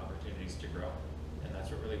have opportunities to grow. And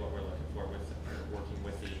that's what we're looking for with working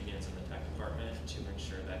with the unions in the tech department to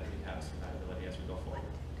ensure that we have survivability as we go forward.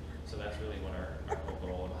 So that's really what our whole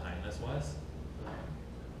goal behind this was.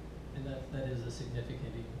 And that is a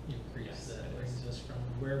significant increase. Yes, that it brings us from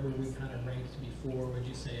where were we kind of ranked before, would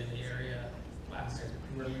you say, in the area? Last.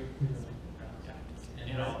 Where we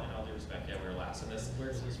in all due respect, yeah, we were last in this. Where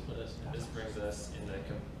does this put us now? This brings us in the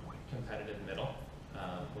competitive middle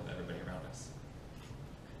with everybody around us.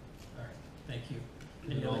 All right, thank you.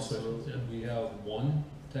 And Any other also, questions? Yeah. we have one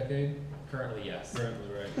tech aide? Currently, yes.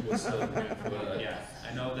 Currently, right. What's the demand for that? Yeah,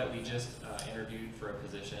 I know that we just interviewed for a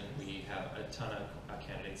position. We have a ton of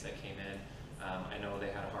candidates that came in. I know they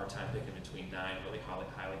had a hard time picking between 9 really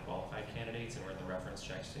highly qualified candidates, and we're in the reference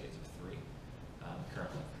check stage of 3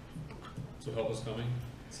 currently. So help is coming?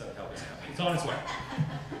 So help is coming. It's on its way.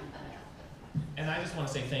 And I just want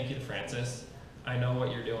to say thank you to Francis. I know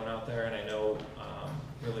what you're doing out there, and I know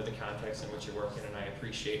really the context in which you're working, and I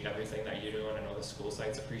appreciate everything that you're doing. I know the school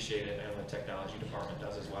sites appreciate it, and the technology department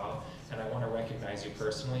does as well. And I want to recognize you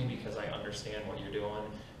personally because I understand what you're doing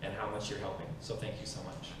and how much you're helping. So thank you so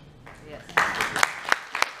much. Yes.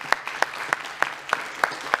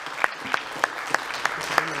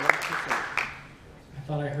 I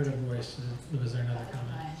thought I heard a voice. Was there another comment?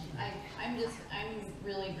 I'm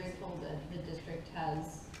really grateful that the district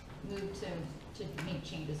has moved to make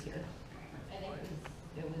changes here. I think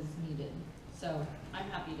it was needed. So I'm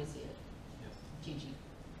happy to see it. GG.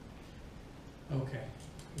 Okay.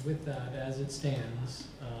 With that, as it stands,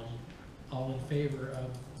 all in favor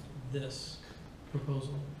of this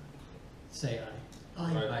proposal, say aye.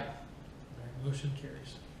 Aye. All right, motion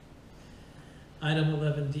carries. Item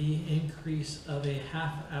 11D, increase of a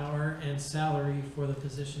half hour and salary for the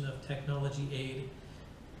position of technology aide.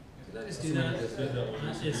 Did I just do that?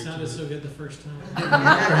 It sounded so good the first time.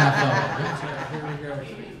 Another half hour. Here we go.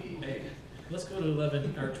 Hey, let's go to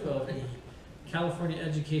 11 or 12E. California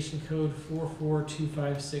Education Code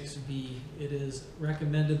 44256B. It is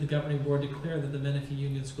recommended the governing board declare that the Menifee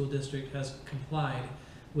Union School District has complied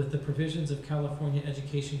with the provisions of California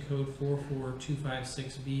Education Code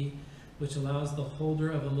 44256B, which allows the holder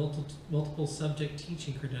of a multiple subject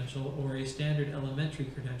teaching credential or a standard elementary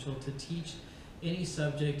credential to teach any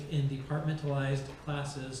subject in departmentalized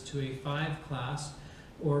classes to a 5-class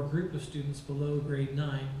or group of students below grade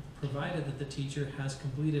 9, provided that the teacher has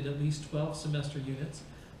completed at least 12 semester units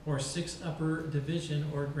or 6 upper division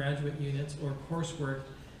or graduate units or coursework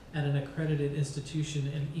at an accredited institution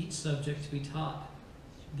in each subject to be taught.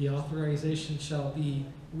 The authorization shall be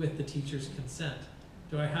with the teacher's consent.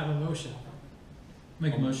 Do I have a motion?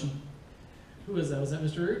 Make a motion. Who is that? Was that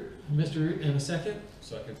Mr. Root? Mr. Root, and a second?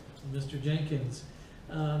 Second. Mr. Jenkins.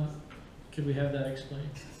 Could we have that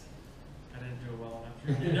explained? I didn't do it well enough.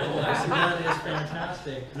 No, actually that is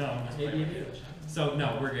fantastic. No, I'm just Maybe you playing. do. So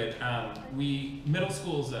no, we're good. Middle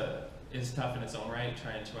school is tough in its own right,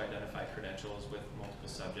 trying to identify credentials with multiple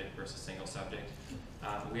subject versus single subject.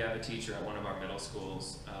 We have a teacher at one of our middle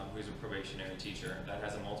schools who's a probationary teacher that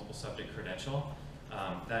has a multiple subject credential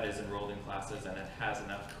that is enrolled in classes and it has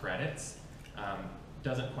enough credits.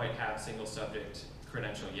 Doesn't quite have single subject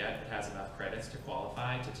credential yet. It has enough credits to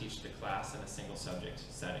qualify to teach the class in a single subject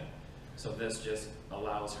setting. So this just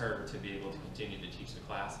allows her to be able to continue to teach the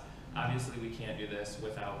class. Obviously, we can't do this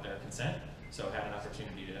without their consent, so I had an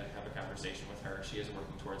opportunity to have a conversation with her. She is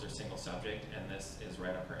working towards her single subject, and this is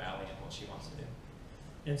right up her alley and what she wants to do.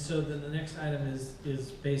 And so then the next item is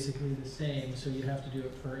basically the same, so you have to do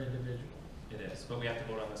it per individual. It is, but we have to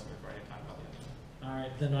vote on this before I talk about the other one. All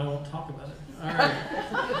right, then I won't talk about it. All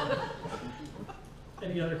right.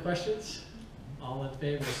 Any other questions? All in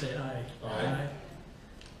favor, say aye. Aye.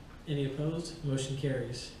 Any opposed? Motion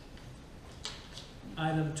carries.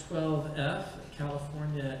 Item 12F,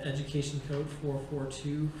 California Education Code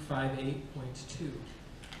 44258.2.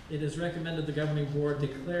 It is recommended the governing board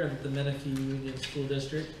declare that the Menifee Union School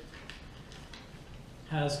District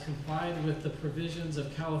has complied with the provisions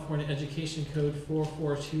of California Education Code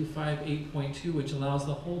 44258.2, which allows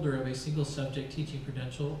the holder of a single subject teaching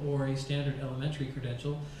credential or a standard elementary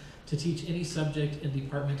credential to teach any subject in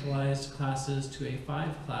departmentalized classes to a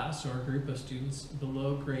 5-class or a group of students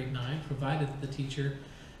below grade 9, provided that the teacher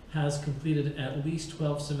has completed at least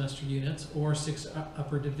 12 semester units or 6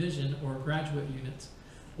 upper division or graduate units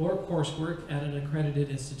or coursework at an accredited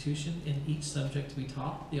institution in each subject to be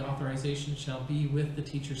taught. The authorization shall be with the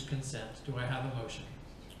teacher's consent. Do I have a motion?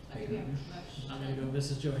 I'm going to go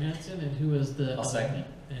Mrs. Johansson, and who is the? I'll second it.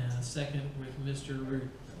 And second with Mr. Root.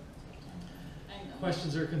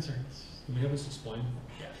 Questions or concerns? Can we have this explained?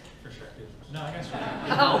 Yeah, for sure. No, I got you.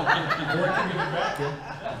 Or I can give it back,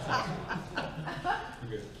 yeah.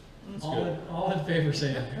 You're good. It's good. All in favor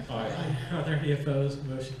say aye. Aye. Are there any opposed?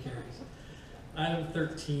 Motion carries. Item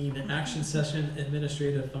 13, action session,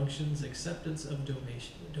 administrative functions, acceptance of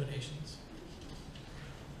donations.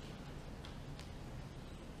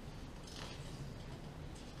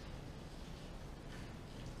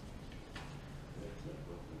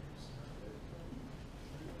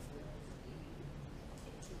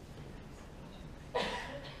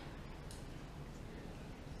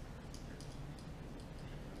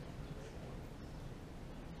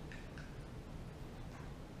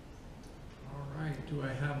 Do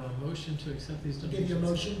I have a motion to accept these donations? Give you a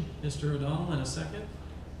motion. Mr. O'Donnell, and a second?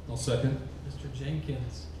 I'll second. Mr.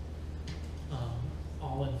 Jenkins.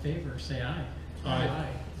 All in favor, say aye. Aye.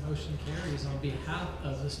 Motion carries. On behalf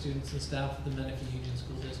of the students and staff of the Menifee Union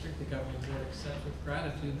School District, the governing board accepts with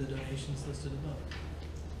gratitude the donations listed above.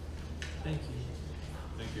 Thank you.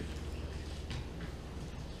 Thank you.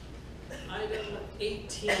 Item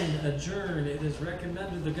 18, adjourn. It is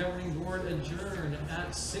recommended the governing board adjourn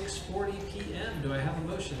at 6:40 p.m. Do I have a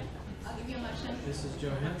motion? I'll give you a motion. Mrs.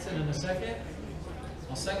 Johansson, and a second?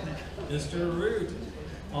 I'll second it. Mr. Root.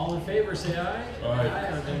 All in favor, say aye. Aye.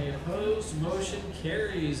 Are there any opposed? Motion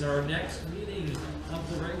carries. Our next meeting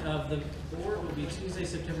of the board will be Tuesday,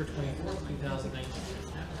 September 24th, 2019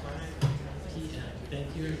 at 5 p.m.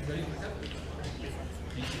 Thank you, everybody, for coming.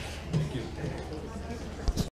 Thank you.